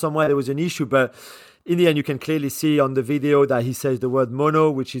somehow, somewhere there was an issue, but in the end, you can clearly see on the video that he says the word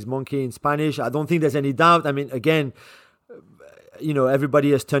mono, which is monkey in Spanish. I don't think there's any doubt. I mean, again, everybody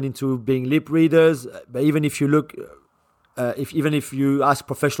has turned into being lip readers, but even if you look... Even if you ask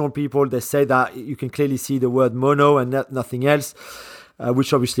professional people, they say that you can clearly see the word mono and nothing else,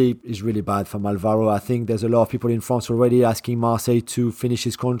 which obviously is really bad for Alvaro. I think there's a lot of people in France already asking Marseille to finish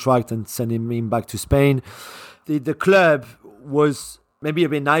his contract and send him back to Spain. The club was maybe a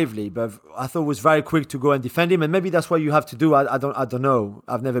bit naively, but I thought was very quick to go and defend him, and maybe that's what you have to do. I don't know.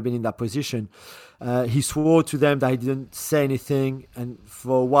 I've never been in that position. He swore to them that he didn't say anything, and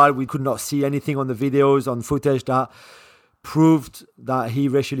for a while we could not see anything on the videos, on footage that proved that he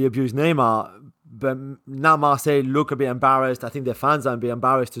racially abused Neymar. But now Marseille look a bit embarrassed. I think their fans are a bit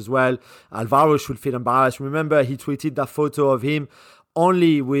embarrassed as well. Alvaro should feel embarrassed. Remember, he tweeted that photo of him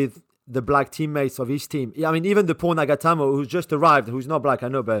only with the black teammates of his team. I mean, even the poor Nagatamo, who's just arrived, who's not black, I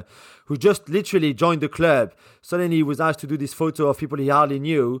know, but who just literally joined the club. Suddenly he was asked to do this photo of people he hardly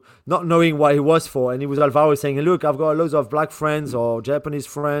knew, not knowing what he was for. And it was Alvaro saying, look, I've got loads of black friends or Japanese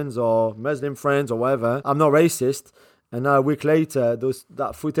friends or Muslim friends or whatever. I'm not racist. And now a week later,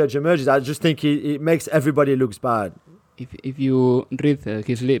 that footage emerges. I just think it makes everybody looks bad. if you read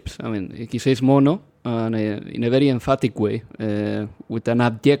his lips, I mean, he says mono and, in a very emphatic way, with an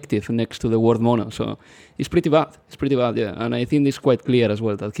adjective next to the word mono. So it's pretty bad. It's pretty bad, yeah. And I think it's quite clear as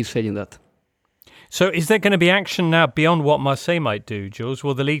well that he's saying that. So is there going to be action now beyond what Marseille might do, Jules?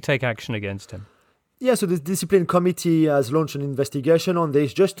 Will the league take action against him? Yeah, so the discipline committee has launched an investigation on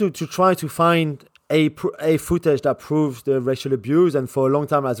this just to try to find a footage that proves the racial abuse. And for a long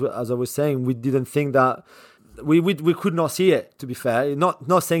time, as I was saying, we didn't think that we could not see it, to be fair.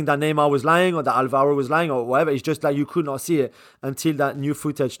 Not saying that Neymar was lying or that Alvaro was lying or whatever. It's just that you could not see it until that new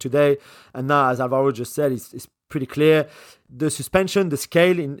footage today. And now, as Alvaro just said, it's pretty clear. The suspension, the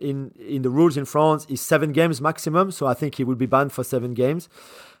scale in the rules in France is 7 games maximum. So I think he will be banned for 7 games.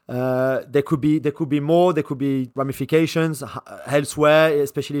 There could be more. There could be ramifications elsewhere,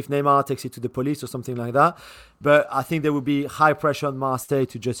 especially if Neymar takes it to the police or something like that. But I think there will be high pressure on Marseille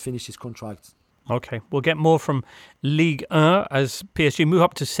to just finish his contract. Okay, we'll get more from Ligue 1 as PSG move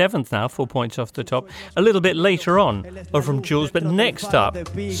up to 7th now, 4 points off the top. A little bit later on, or from Jules, but next up,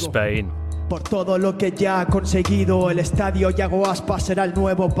 Spain. Por todo lo que ya ha conseguido el estadio, Yago Aspas será el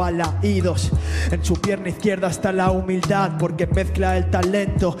nuevo Balaídos. En su pierna izquierda está la humildad, porque mezcla el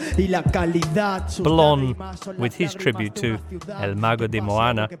talento y la calidad. Blon with his tribute to El Mago de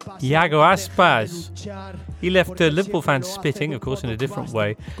Moana, Yago Aspas. He left Liverpool fans spitting, of course, in a different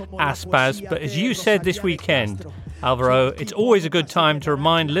way. Aspas, but as you said this weekend, Alvaro, it's always a good time to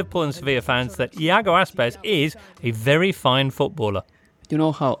remind Liverpool and Sevilla fans that Yago Aspas is a very fine footballer. You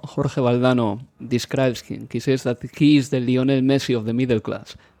know how Jorge Valdano describes him? He says that he is the Lionel Messi of the middle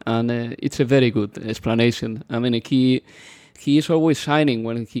class. And it's a very good explanation. I mean, he is always shining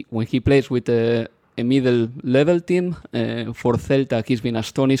when he plays with a middle-level team. For Celta, he's been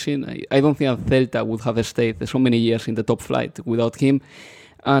astonishing. I don't think Celta would have stayed so many years in the top flight without him.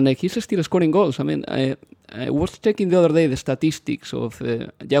 And he's still scoring goals. I mean, I was checking the other day the statistics of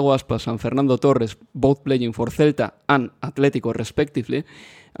Yago Aspas and Fernando Torres, both playing for Celta and Atletico respectively.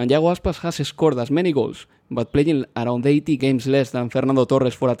 And Yago Aspas has scored as many goals, but playing around 80 games less than Fernando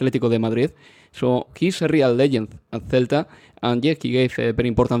Torres for Atletico de Madrid. So he's a real legend at Celta. And yeah, he gave a very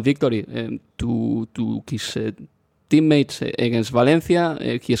important victory to his teammates against Valencia.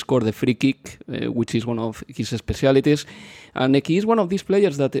 He scored the free kick, which is one of his specialities. And he is one of these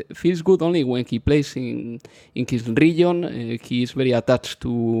players that feels good only when he plays in his region. He is very attached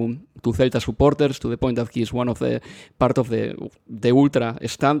to Celta supporters, to the point that he is one of the part of the ultra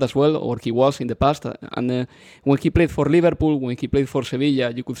stand as well, or he was in the past. And when he played for Liverpool, when he played for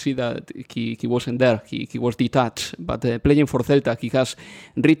Sevilla, you could see that he wasn't there. He was detached. But playing for Celta, he has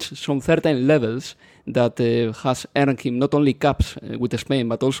reached some certain levels that has earned him not only caps with Spain,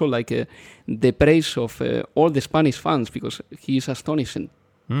 but also the praise of all the Spanish fans, because he is astonishing.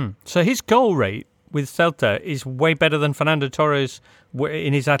 So his goal rate with Celta is way better than Fernando Torres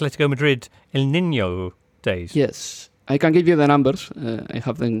in his Atletico Madrid El Niño days. Yes, I can give you the numbers. I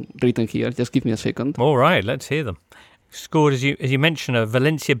have them written here. Just give me a second. All right, let's hear them. Scored, as you mentioned, a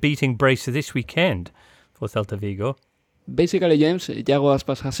Valencia beating brace this weekend for Celta Vigo. Basically, James, Yago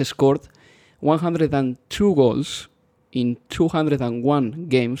Aspas has scored 102 goals in 201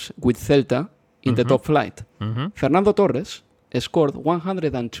 games with Celta in the top flight. Fernando Torres scored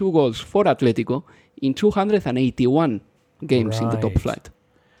 102 goals for Atletico in 281 games in the top flight.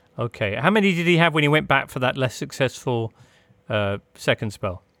 Okay. How many did he have when he went back for that less successful second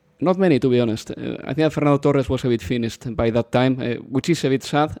spell? Not many, to be honest. I think Fernando Torres was a bit finished by that time, which is a bit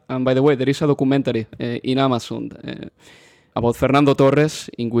sad. And by the way, there is a documentary in Amazon about Fernando Torres,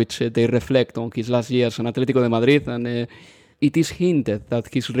 in which they reflect on his last years in Atletico de Madrid, and it is hinted that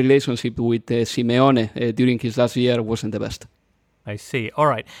his relationship with Simeone during his last year wasn't the best. I see. All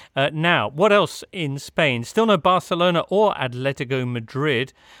right. Now, what else in Spain? Still no Barcelona or Atletico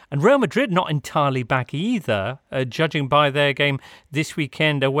Madrid. And Real Madrid not entirely back either, judging by their game this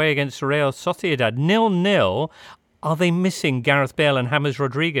weekend away against Real Sociedad. 0-0. Are they missing Gareth Bale and James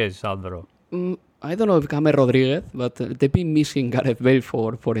Rodriguez, Alvaro? I don't know if James Rodriguez, but they've been missing Gareth Bale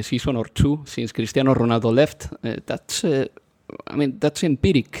for a season or two since Cristiano Ronaldo left. That's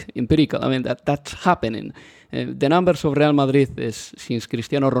empirical. I mean, that's happening. The numbers of Real Madrid since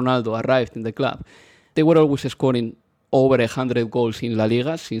Cristiano Ronaldo arrived in the club, they were always scoring over 100 goals in La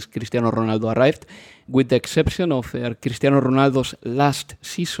Liga since Cristiano Ronaldo arrived, with the exception of Cristiano Ronaldo's last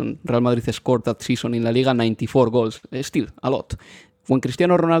season. Real Madrid scored that season in La Liga 94 goals, still a lot. When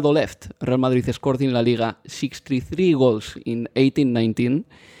Cristiano Ronaldo left, Real Madrid scored in La Liga 63 goals in 18-19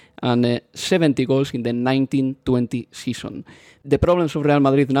 and 70 goals in the 19-20 season. The problems of Real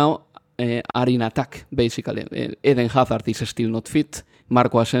Madrid now are in attack, basically. Eden Hazard is still not fit.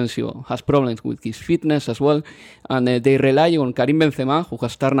 Marco Asensio has problems with his fitness as well. And they rely on Karim Benzema, who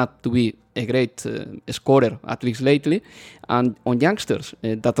has turned out to be a great scorer, at least lately, and on youngsters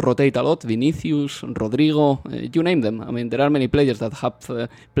that rotate a lot. Vinicius, Rodrigo, you name them. I mean, there are many players that have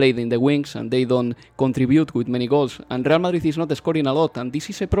played in the wings and they don't contribute with many goals. And Real Madrid is not scoring a lot, and this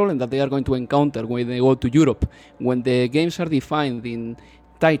is a problem that they are going to encounter when they go to Europe. When the games are defined in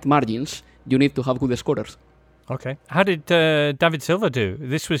tight margins, you need to have good scorers. Okay. How did David Silva do?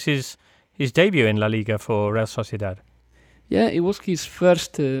 This was his debut in La Liga for Real Sociedad. Yeah, it was his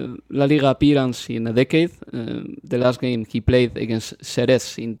first La Liga appearance in a decade. The last game he played against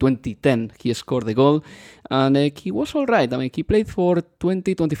Xerez in 2010, he scored the goal. And he was all right. I mean, he played for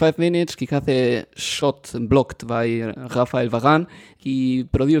 20-25 minutes. He had a shot blocked by Rafael Varane. He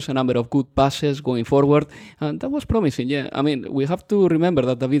produced a number of good passes going forward. And that was promising, yeah. I mean, we have to remember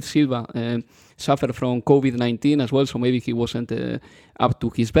that David Silva suffered from COVID-19 as well, so maybe he wasn't up to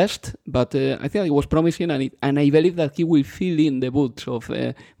his best. But I think it was promising, and I believe that he will fill in the boots of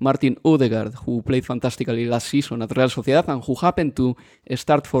Martin Odegaard, who played fantastically last season at Real Sociedad and who happened to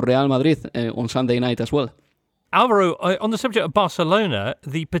start for Real Madrid on Sunday night as well. Alvaro, on the subject of Barcelona,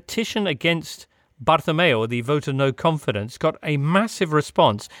 the petition against Bartomeu, the vote of no confidence, got a massive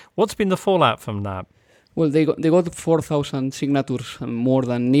response. What's been the fallout from that? Well, they got 4,000 signatures more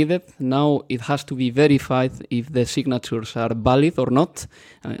than needed. Now it has to be verified if the signatures are valid or not.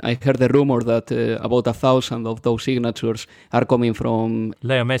 I heard the rumor that about 1,000 of those signatures are coming from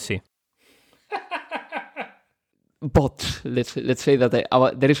Leo Messi. Bots. Let's say that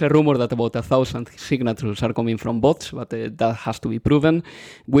there is a rumor that about 1,000 signatures are coming from bots, but that has to be proven.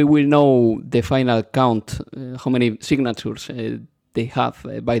 We will know the final count, how many signatures they have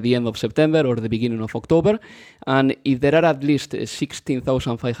by the end of September or the beginning of October. And if there are at least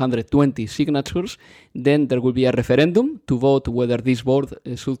 16,520 signatures, then there will be a referendum to vote whether this board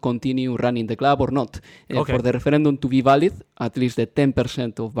should continue running the club or not. Okay. For the referendum to be valid, at least the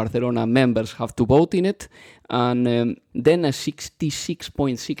 10% of Barcelona members have to vote in it. And then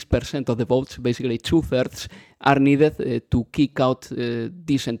 66.6% of the votes, basically 2/3, are needed to kick out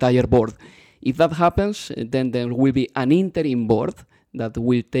this entire board. If that happens, then there will be an interim board that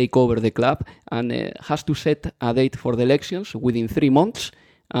will take over the club and has to set a date for the elections within 3 months.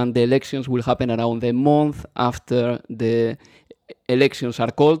 And the elections will happen around the month after the elections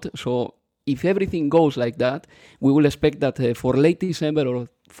are called. So if everything goes like that, we will expect that for late December or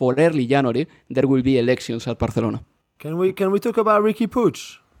for early January, there will be elections at Barcelona. Can we talk about Riqui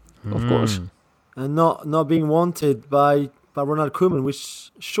Puig? Of course. And not being wanted by Ronald Koeman,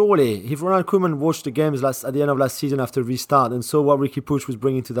 which surely, if Ronald Koeman watched the games at the end of last season after restart and saw what Riqui Puig was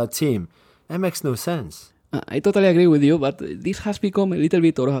bringing to that team, that makes no sense. I totally agree with you, but this has become a little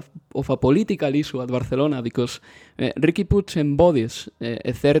bit of a political issue at Barcelona because Riqui Puig embodies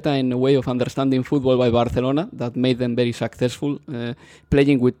a certain way of understanding football by Barcelona that made them very successful,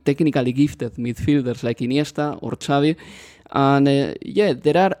 playing with technically gifted midfielders like Iniesta or Xavi. And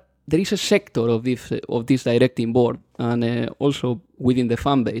there is a sector of this directing board and also within the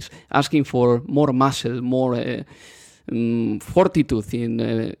fan base asking for more muscle, more fortitude in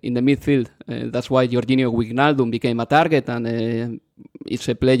the midfield. That's why Jorginho Wijnaldum became a target, and it's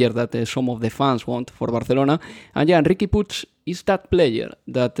a player that some of the fans want for Barcelona. And Riqui Puig is that player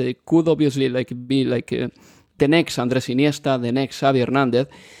that could obviously be the next Andrés Iniesta, the next Xavi Hernández.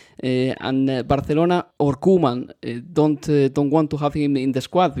 And Barcelona or Koeman don't want to have him in the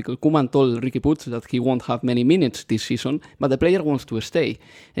squad because Koeman told Riqui Puig that he won't have many minutes this season, but the player wants to stay.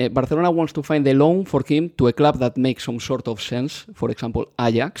 Barcelona wants to find a loan for him to a club that makes some sort of sense, for example,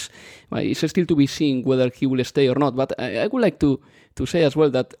 Ajax. It's still to be seen whether he will stay or not, but I would like to say as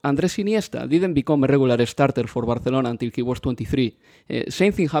well that Andrés Iniesta didn't become a regular starter for Barcelona until he was 23.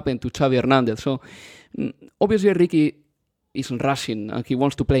 Same thing happened to Xavi Hernández. So obviously Riqui is rushing and he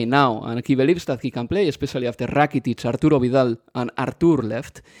wants to play now and he believes that he can play, especially after Rakitic, Arturo Vidal and Artur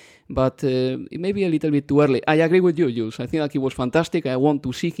left. But it may be a little bit too early. I agree with you, Jules. I think that he was fantastic. I want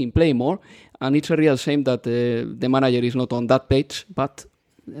to see him play more, and it's a real shame that the manager is not on that page, but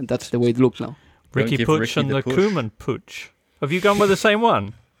that's the way it looks now. Riqui Puig and the Koeman Puig. Have you gone with the same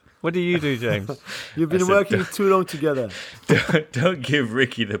one? What do you do, James? You've been working too long together. Don't give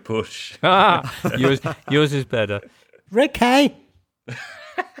Ricky the push. Yours is better. Ricky!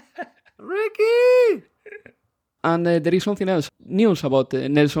 Ricky! And there is something else. news about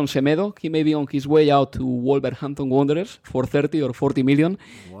Nelson Semedo. He may be on his way out to Wolverhampton Wanderers for 30 or 40 million.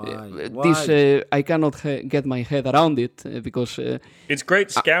 Why? This I cannot get my head around it because it's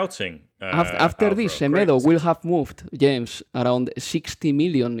great scouting. After Alvaro, this, Semedo will have moved, James, around 60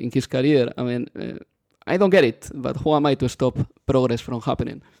 million in his career. I mean, I don't get it, but who am I to stop progress from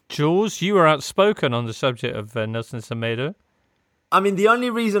happening? Jules, you were outspoken on the subject of Nelson Semedo. I mean, the only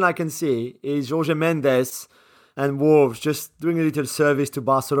reason I can see is Jorge Mendes and Wolves just doing a little service to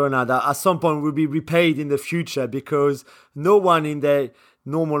Barcelona that at some point will be repaid in the future, because no one in their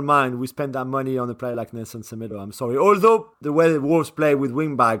normal mind will spend that money on a player like Nelson Semedo. I'm sorry. Although the way the Wolves play with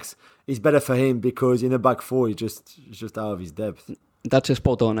wing backs is better for him, because in a back four he's just out of his depth. That's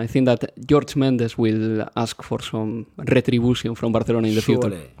spot on. I think that George Mendes will ask for some retribution from Barcelona in the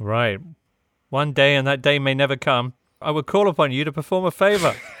future. Right. One day, and that day may never come, I would call upon you to perform a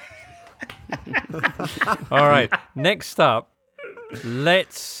favour. All right. Next up,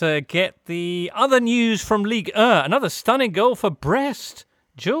 let's get the other news from Ligue 1. Another stunning goal for Brest.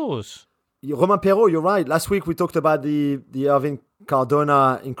 Jules. Romain Perraud, you're right. Last week we talked about the Irving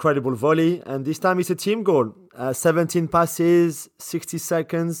Cardona incredible volley, and this time it's a team goal. 17 passes, 60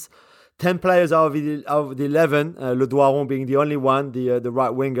 seconds, 10 players out of the 11, Le Doiron being the only one, the right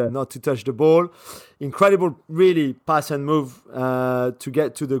winger, not to touch the ball. Incredible, really, pass and move to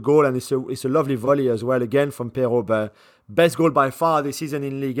get to the goal, and it's a lovely volley as well, again, from Perraud. But best goal by far this season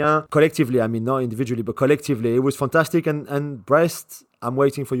in Ligue 1. Collectively, I mean, not individually, but collectively. It was fantastic, and Brest, I'm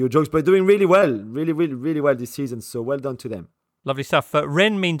waiting for your jokes, but doing really well, really well this season, so well done to them. Lovely stuff.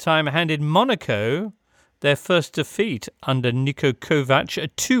 Rennes, meantime, handed Monaco their first defeat under Niko Kovac, a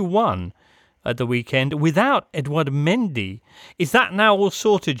 2-1 at the weekend without Edouard Mendy. Is that now all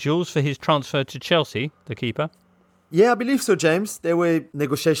sorted, Jules, for his transfer to Chelsea, the keeper? Yeah, I believe so, James. There were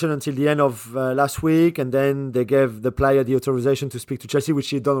negotiations until the end of last week, and then they gave the player the authorization to speak to Chelsea, which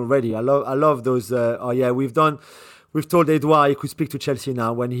he'd done already. I love those. We've told Edouard he could speak to Chelsea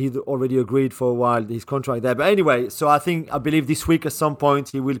now, when he'd already agreed for a while his contract there. But anyway, so I believe this week at some point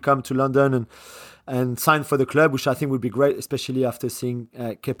he will come to London and sign for the club, which I think would be great, especially after seeing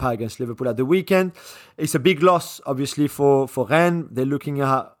Kepa against Liverpool at the weekend. It's a big loss, obviously, for Rennes. They're looking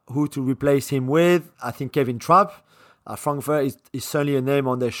at who to replace him with. I think Kevin Trapp at Frankfurt is certainly a name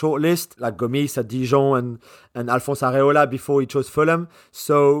on their shortlist, like Gomis at Dijon and Alphonse Areola before he chose Fulham.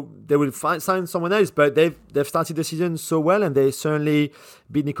 So they will sign someone else, but they've started the season so well, and they certainly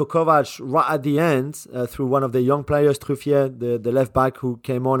beat Niko Kovac right at the end through one of the young players, Truffier, the left back, who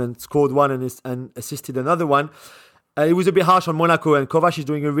came on and scored one and assisted another one. It was a bit harsh on Monaco, and Kovac is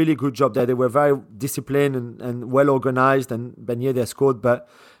doing a really good job there. They were very disciplined and well organised, and Ben Yedder scored, but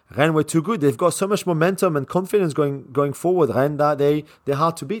Rennes were too good. They've got so much momentum and confidence going forward, Rennes, that they're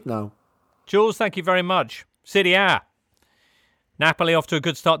hard to beat now. Jules, thank you very much. Serie A. Napoli off to a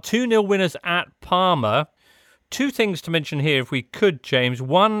good start. 2-0 winners at Parma. Two things to mention here, if we could, James.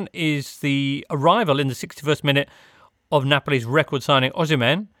 One is the arrival in the 61st minute of Napoli's record signing,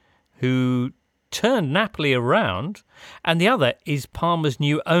 Osimhen, who turned Napoli around. And the other is Parma's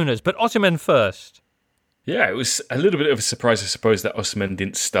new owners. But Osimhen first. Yeah, it was a little bit of a surprise, I suppose, that Osimhen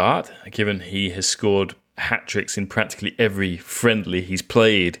didn't start, given he has scored hat-tricks in practically every friendly he's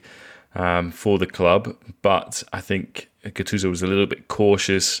played for the club. But I think Gattuso was a little bit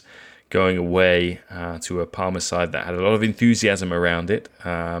cautious going away to a Parma side that had a lot of enthusiasm around it.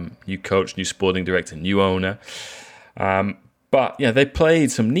 New coach, new sporting director, new owner. But yeah, they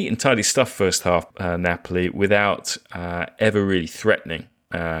played some neat and tidy stuff first half, Napoli, without ever really threatening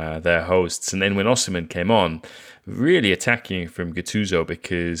their hosts. And then when Osimhen came on, really attacking from Gattuso,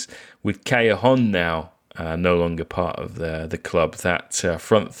 because with Callejon now no longer part of the club, that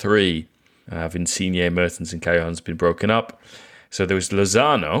front three of Insigne, Mertens and Callejon has been broken up. So there was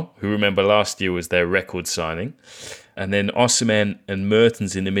Lozano, who, remember, last year was their record signing, and then Osimhen and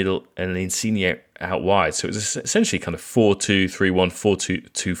Mertens in the middle and Insigne out wide. So it was essentially kind of 4-2-3-1,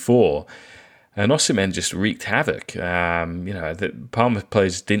 4-2-2-4. And Osimhen just wreaked havoc. The Parma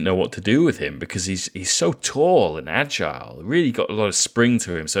players didn't know what to do with him, because he's so tall and agile. Really got a lot of spring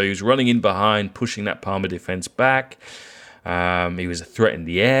to him. So he was running in behind, pushing that Parma defence back. He was a threat in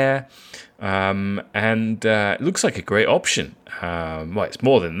the air. It looks like a great option. It's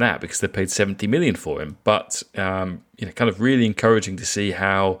more than that, because they paid 70 million for him. But kind of really encouraging to see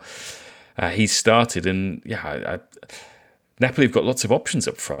how he started. And Napoli have got lots of options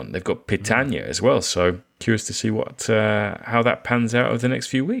up front. They've got Pitagna as well, so curious to see how that pans out over the next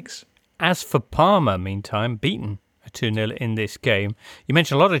few weeks. As for Parma, meantime, beaten 2-0 in this game. You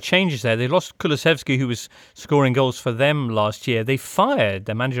mentioned a lot of changes there. They lost Kulusevski, who was scoring goals for them last year. They fired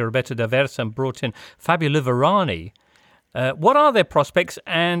their manager Roberto D'Aversa and brought in Fabio Liverani. What are their prospects,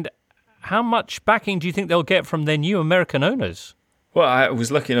 and how much backing do you think they'll get from their new American owners? Well, I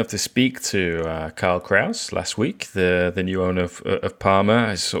was lucky enough to speak to Karl Kraus last week, the new owner of Parma.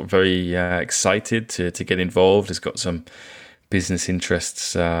 He's sort of very excited to get involved. He's got some business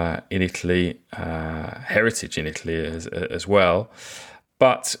interests in Italy, heritage in Italy as well.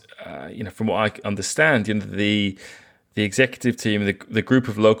 But from what I understand, the executive team, the group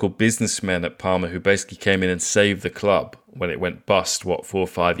of local businessmen at Parma who basically came in and saved the club when it went bust, 4 or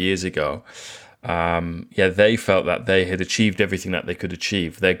 5 years ago. They felt that they had achieved everything that they could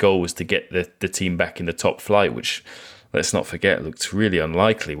achieve. Their goal was to get the team back in the top flight, which, let's not forget, looked really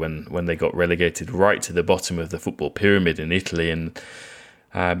unlikely when they got relegated right to the bottom of the football pyramid in Italy. And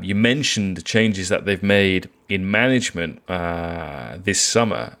you mentioned the changes that they've made in management this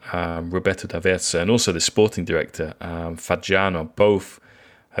summer. Roberto D'Aversa and also the sporting director, Faggiano, both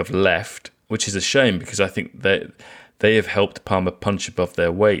have left, which is a shame because I think that they have helped Parma punch above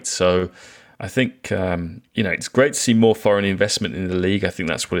their weight. So I think, it's great to see more foreign investment in the league. I think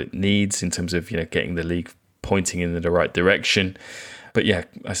that's what it needs in terms of, getting the league pointing in the right direction. But yeah,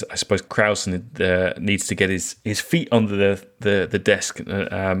 I suppose Kraus needs to get his feet under the desk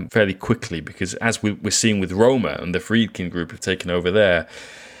fairly quickly, because as we're seeing with Roma and the Friedkin group have taken over there,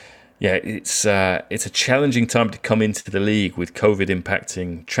 it's a challenging time to come into the league with COVID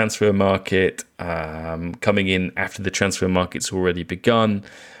impacting transfer market, coming in after the transfer market's already begun,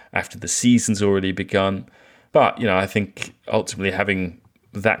 after the season's already begun. But, I think ultimately having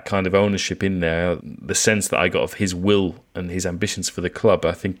that kind of ownership in there, the sense that I got of his will and his ambitions for the club,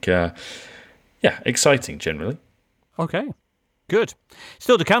 I think, exciting generally. Okay, good.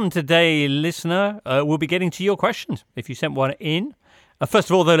 Still to come today, listener, we'll be getting to your questions if you sent one in.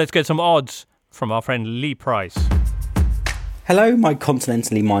 First of all, though, let's get some odds from our friend Lee Price. Hello, my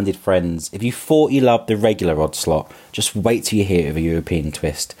continentally minded friends. If you thought you loved the regular odds slot, just wait till you hear it with a European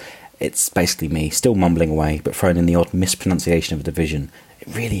twist. It's basically me, still mumbling away, but throwing in the odd mispronunciation of a division. It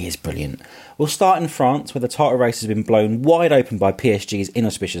really is brilliant. We'll start in France, where the title race has been blown wide open by PSG's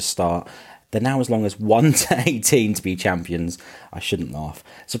inauspicious start. They're now as long as 1-18 to be champions. I shouldn't laugh.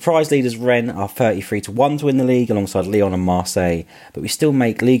 Surprise leaders Rennes are 33-1 to win the league alongside Lyon and Marseille, but we still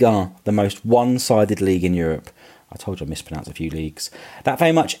make Ligue 1 the most one-sided league in Europe. I told you I mispronounced a few leagues. That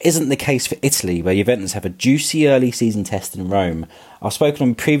very much isn't the case for Italy, where Juventus have a juicy early season test in Rome. I've spoken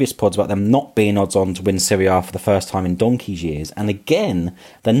on previous pods about them not being odds on to win Serie A for the first time in donkey's years, and again,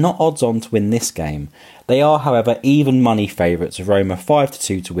 they're not odds on to win this game. They are, however, even money favourites, with Roma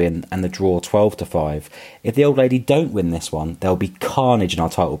 5-2 to win and the draw 12-5. If the old lady don't win this one, there'll be carnage in our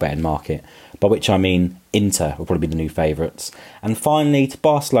title betting market, by which I mean Inter will probably be the new favourites. And finally, to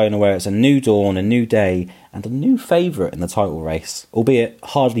Barcelona, where it's a new dawn, a new day, and a new favourite in the title race, albeit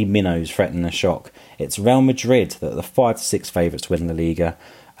hardly minnows threatening a shock. It's Real Madrid that are the 5-6 favourites to win La Liga.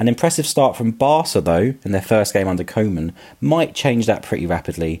 An impressive start from Barca, though, in their first game under Koeman, might change that pretty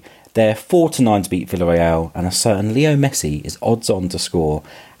rapidly. They're 4-9 to beat Villarreal, and a certain Leo Messi is odds on to score.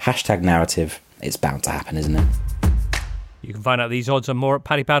 #narrative. It's bound to happen, isn't it? You can find out these odds and more at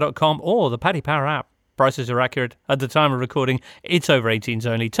paddypower.com or the Paddy Power app. Prices are accurate at the time of recording. It's over 18s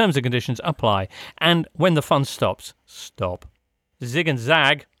only. Terms and conditions apply. And when the fun stops, stop. Zig and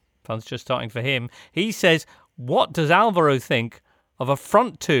Zag, fun's just starting for him. He says, what does Alvaro think of a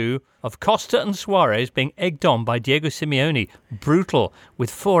front two of Costa and Suarez being egged on by Diego Simeone? Brutal,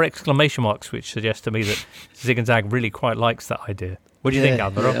 with 4 exclamation marks, which suggests to me that Zig and Zag really quite likes that idea. What do you think,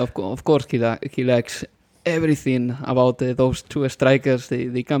 Alvaro? Yeah, of course he likes everything about those two strikers.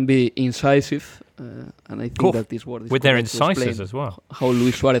 They can be incisive, and I think that this word is with their incisives as well. How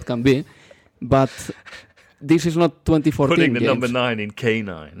Luis Suarez can be, but this is not 2014. Putting the James. number 9 in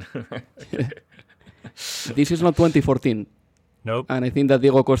K9. This is not 2014. Nope. And I think that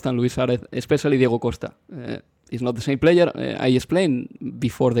Diego Costa and Luis Suarez, especially Diego Costa, is not the same player. I explained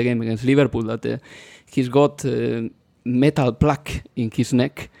before the game against Liverpool that he's got metal plaque in his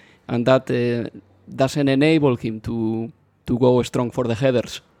neck, and that doesn't enable him to go strong for the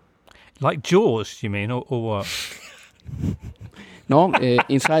headers. Like Jaws, you mean, or what? No,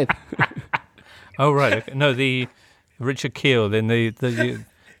 inside. Oh right, okay. No, the Richard Keel in the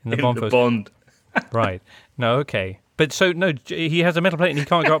Bond. The Bond. Right. No, okay. But so no, he has a metal plate and he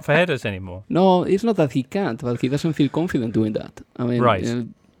can't go up for headers anymore. No, it's not that he can't, but he doesn't feel confident doing that. I mean, right.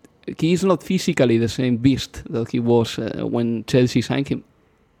 He is not physically the same beast that he was when Chelsea signed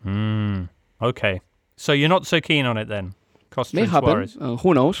him. Okay. So you're not so keen on it then? Costa May and happen. Suarez.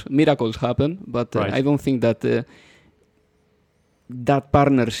 Who knows? Miracles happen, but Right. I don't think that that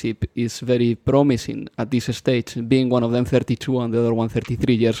partnership is very promising at this stage, being one of them 32 and the other one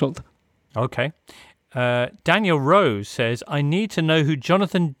 33 years old. Okay. Daniel Rose says, I need to know who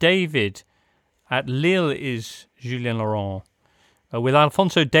Jonathan David at Lille is, Julien Laurent. With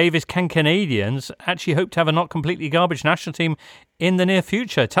Alphonso Davies, can Canadians actually hope to have a not completely garbage national team in the near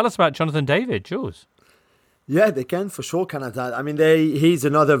future? Tell us about Jonathan David, Jules. Yeah, they can for sure, Canada. I mean, he's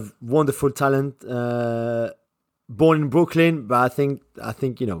another wonderful talent, born in Brooklyn, but I think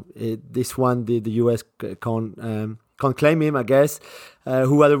this one the US can't claim him, I guess.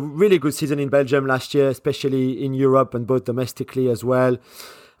 Who had a really good season in Belgium last year, especially in Europe and both domestically as well.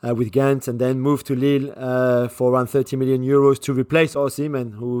 With Ghent, and then moved to Lille for around 30 million euros to replace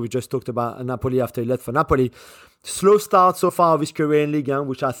Osimhen, who we just talked about at Napoli after he left for Napoli. Slow start so far of his career in Ligue 1,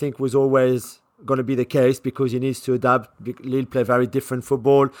 which I think was always going to be the case because he needs to adapt. Lille play very different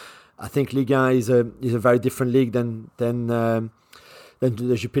football. I think Ligue 1 is a very different league than the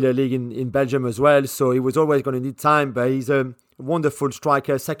Jupiler League in Belgium as well. So he was always going to need time, but he's a wonderful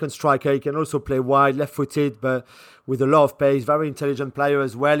striker, second striker. He can also play wide, left-footed, but with a lot of pace. Very intelligent player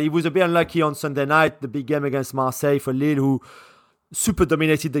as well. He was a bit unlucky on Sunday night, the big game against Marseille for Lille, who super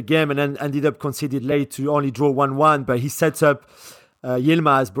dominated the game and then ended up conceded late to only draw 1-1. But he sets up Burak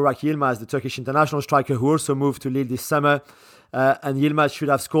Yilmaz, the Turkish international striker, who also moved to Lille this summer. And Yilmaz should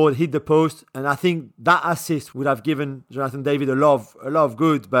have scored, hit the post, and I think that assist would have given Jonathan David a lot of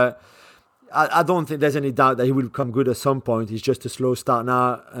good. But I don't think there's any doubt that he will become good at some point. He's just a slow start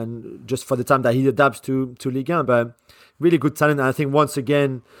now, and just for the time that he adapts to Ligue 1. But really good talent, and I think once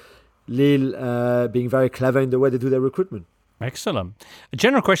again, Lille being very clever in the way they do their recruitment. Excellent. A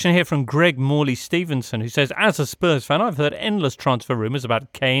general question here from Greg Morley-Stevenson, who says, as a Spurs fan, I've heard endless transfer rumours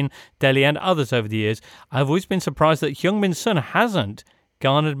about Kane, Dele and others over the years. I've always been surprised that Heung-min Son hasn't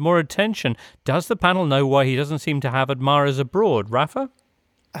garnered more attention. Does the panel know why he doesn't seem to have admirers abroad? Rafa?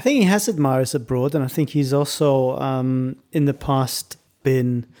 I think he has admirers abroad, and I think he's also in the past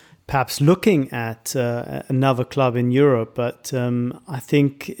been perhaps looking at another club in Europe. But I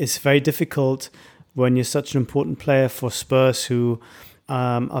think it's very difficult when you're such an important player for Spurs, who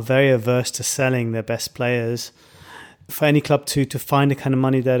are very averse to selling their best players, for any club to find the kind of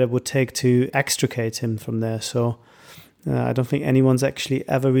money that it would take to extricate him from there. So I don't think anyone's actually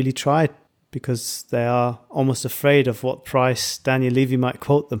ever really tried, because they are almost afraid of what price Daniel Levy might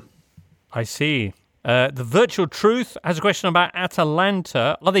quote them. I see. The Virtual Truth has a question about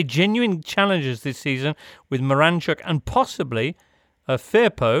Atalanta. Are they genuine challengers this season with Miranchuk and possibly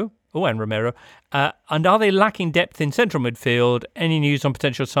Firpo and Romero? And are they lacking depth in central midfield? Any news on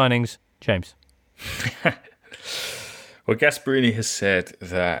potential signings, James? Well, Gasperini has said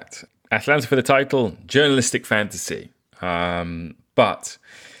that Atalanta for the title, journalistic fantasy. But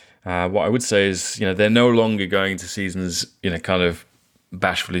what I would say is, they're no longer going to seasons, kind of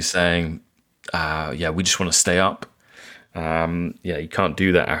bashfully saying, we just want to stay up. You can't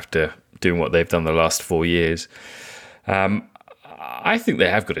do that after doing what they've done the last 4 years. I think they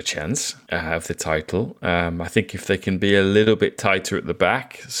have got a chance of the title. I think if they can be a little bit tighter at the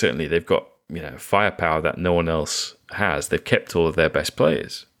back, certainly they've got, firepower that no one else has. They've kept all of their best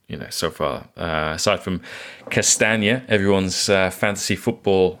players, so far. Aside from Castagna, everyone's fantasy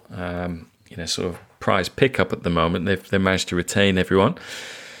football, sort of prize pickup at the moment. They've managed to retain everyone.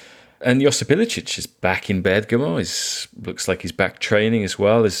 And Josip Ilicic is back in Bergamo. Looks like he's back training as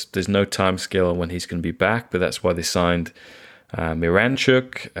well. There's no time scale on when he's going to be back, but that's why they signed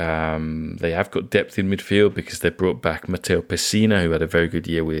Miranchuk. They have got depth in midfield because they brought back Matteo Pessina, who had a very good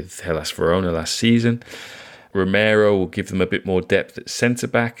year with Hellas Verona last season. Romero will give them a bit more depth at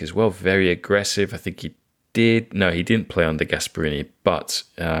centre-back as well. Very aggressive. I think he didn't play under Gasperini, but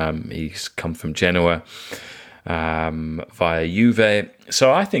he's come from Genoa via Juve.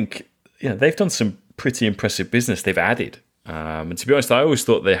 So I think they've done some pretty impressive business. They've added. And to be honest, I always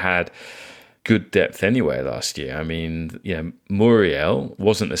thought they had good depth anyway last year. I mean, Muriel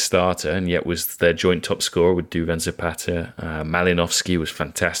wasn't a starter and yet was their joint top scorer with Duvan Zapata. Malinovsky was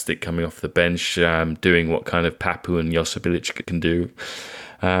fantastic coming off the bench, doing what kind of Papu and Josip Ilicic can do.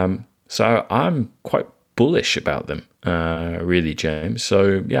 So I'm quite bullish about them, really, James.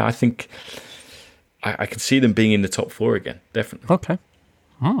 So, yeah, I think I can see them being in the top 4 again, definitely. Okay.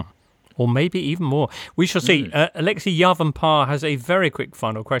 Or maybe even more. We shall see. Alexei Yavanpar has a very quick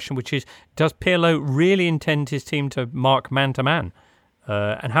final question, which is, does Pirlo really intend his team to mark man-to-man?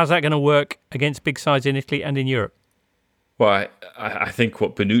 And how's that going to work against big sides in Italy and in Europe? Well, I think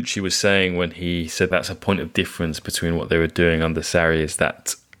what Bonucci was saying when he said that's a point of difference between what they were doing under Sarri is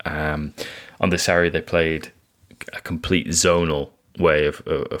that under Sarri they played a complete zonal way of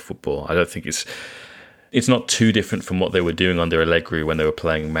football. I don't think it's it's not too different from what they were doing under Allegri when they were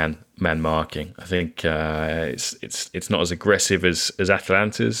playing man marking. I think it's not as aggressive as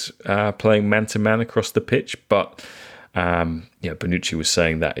Atalanta's playing man to man across the pitch, but Bonucci was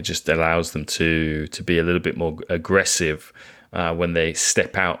saying that it just allows them to be a little bit more aggressive when they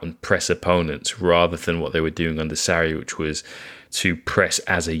step out and press opponents, rather than what they were doing under Sarri, which was to press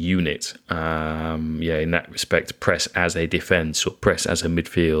as a unit. In that respect, press as a defence or press as a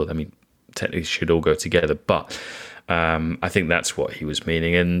midfield. I mean, technically should all go together, but I think that's what he was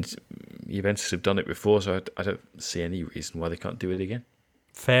meaning. And Juventus have done it before, so I don't see any reason why they can't do it again.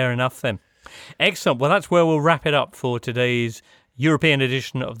 Fair enough then. Excellent. Well, that's where we'll wrap it up for today's European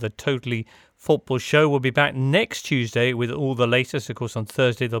edition of the Totally Football Show. We'll be back next Tuesday with all the latest. Of course, on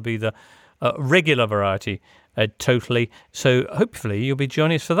Thursday there'll be the regular variety Totally. So hopefully you'll be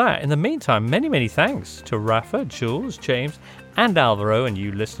joining us for that. In the meantime, many, many thanks to Rafa, Jules, James and Alvaro, and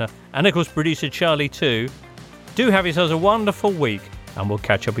you listener, and of course producer Charlie too. Do have yourselves a wonderful week, and we'll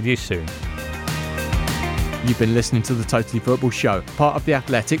catch up with you soon. You've been listening to the Totally Football Show, part of the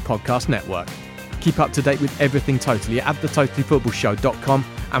Athletic Podcast Network. Keep up to date with everything Totally at thetotallyfootballshow.com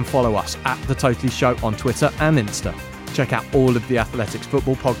and follow us at The Totally Show on Twitter and Insta. Check out all of the Athletics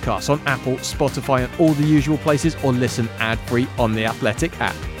football podcasts on Apple, Spotify and all the usual places, or listen ad-free on the Athletic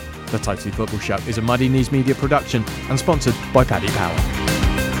app. The Totally Football Show is a Muddy Knees Media production and sponsored by Paddy Power.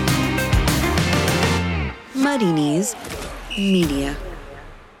 Muddy Knees Media.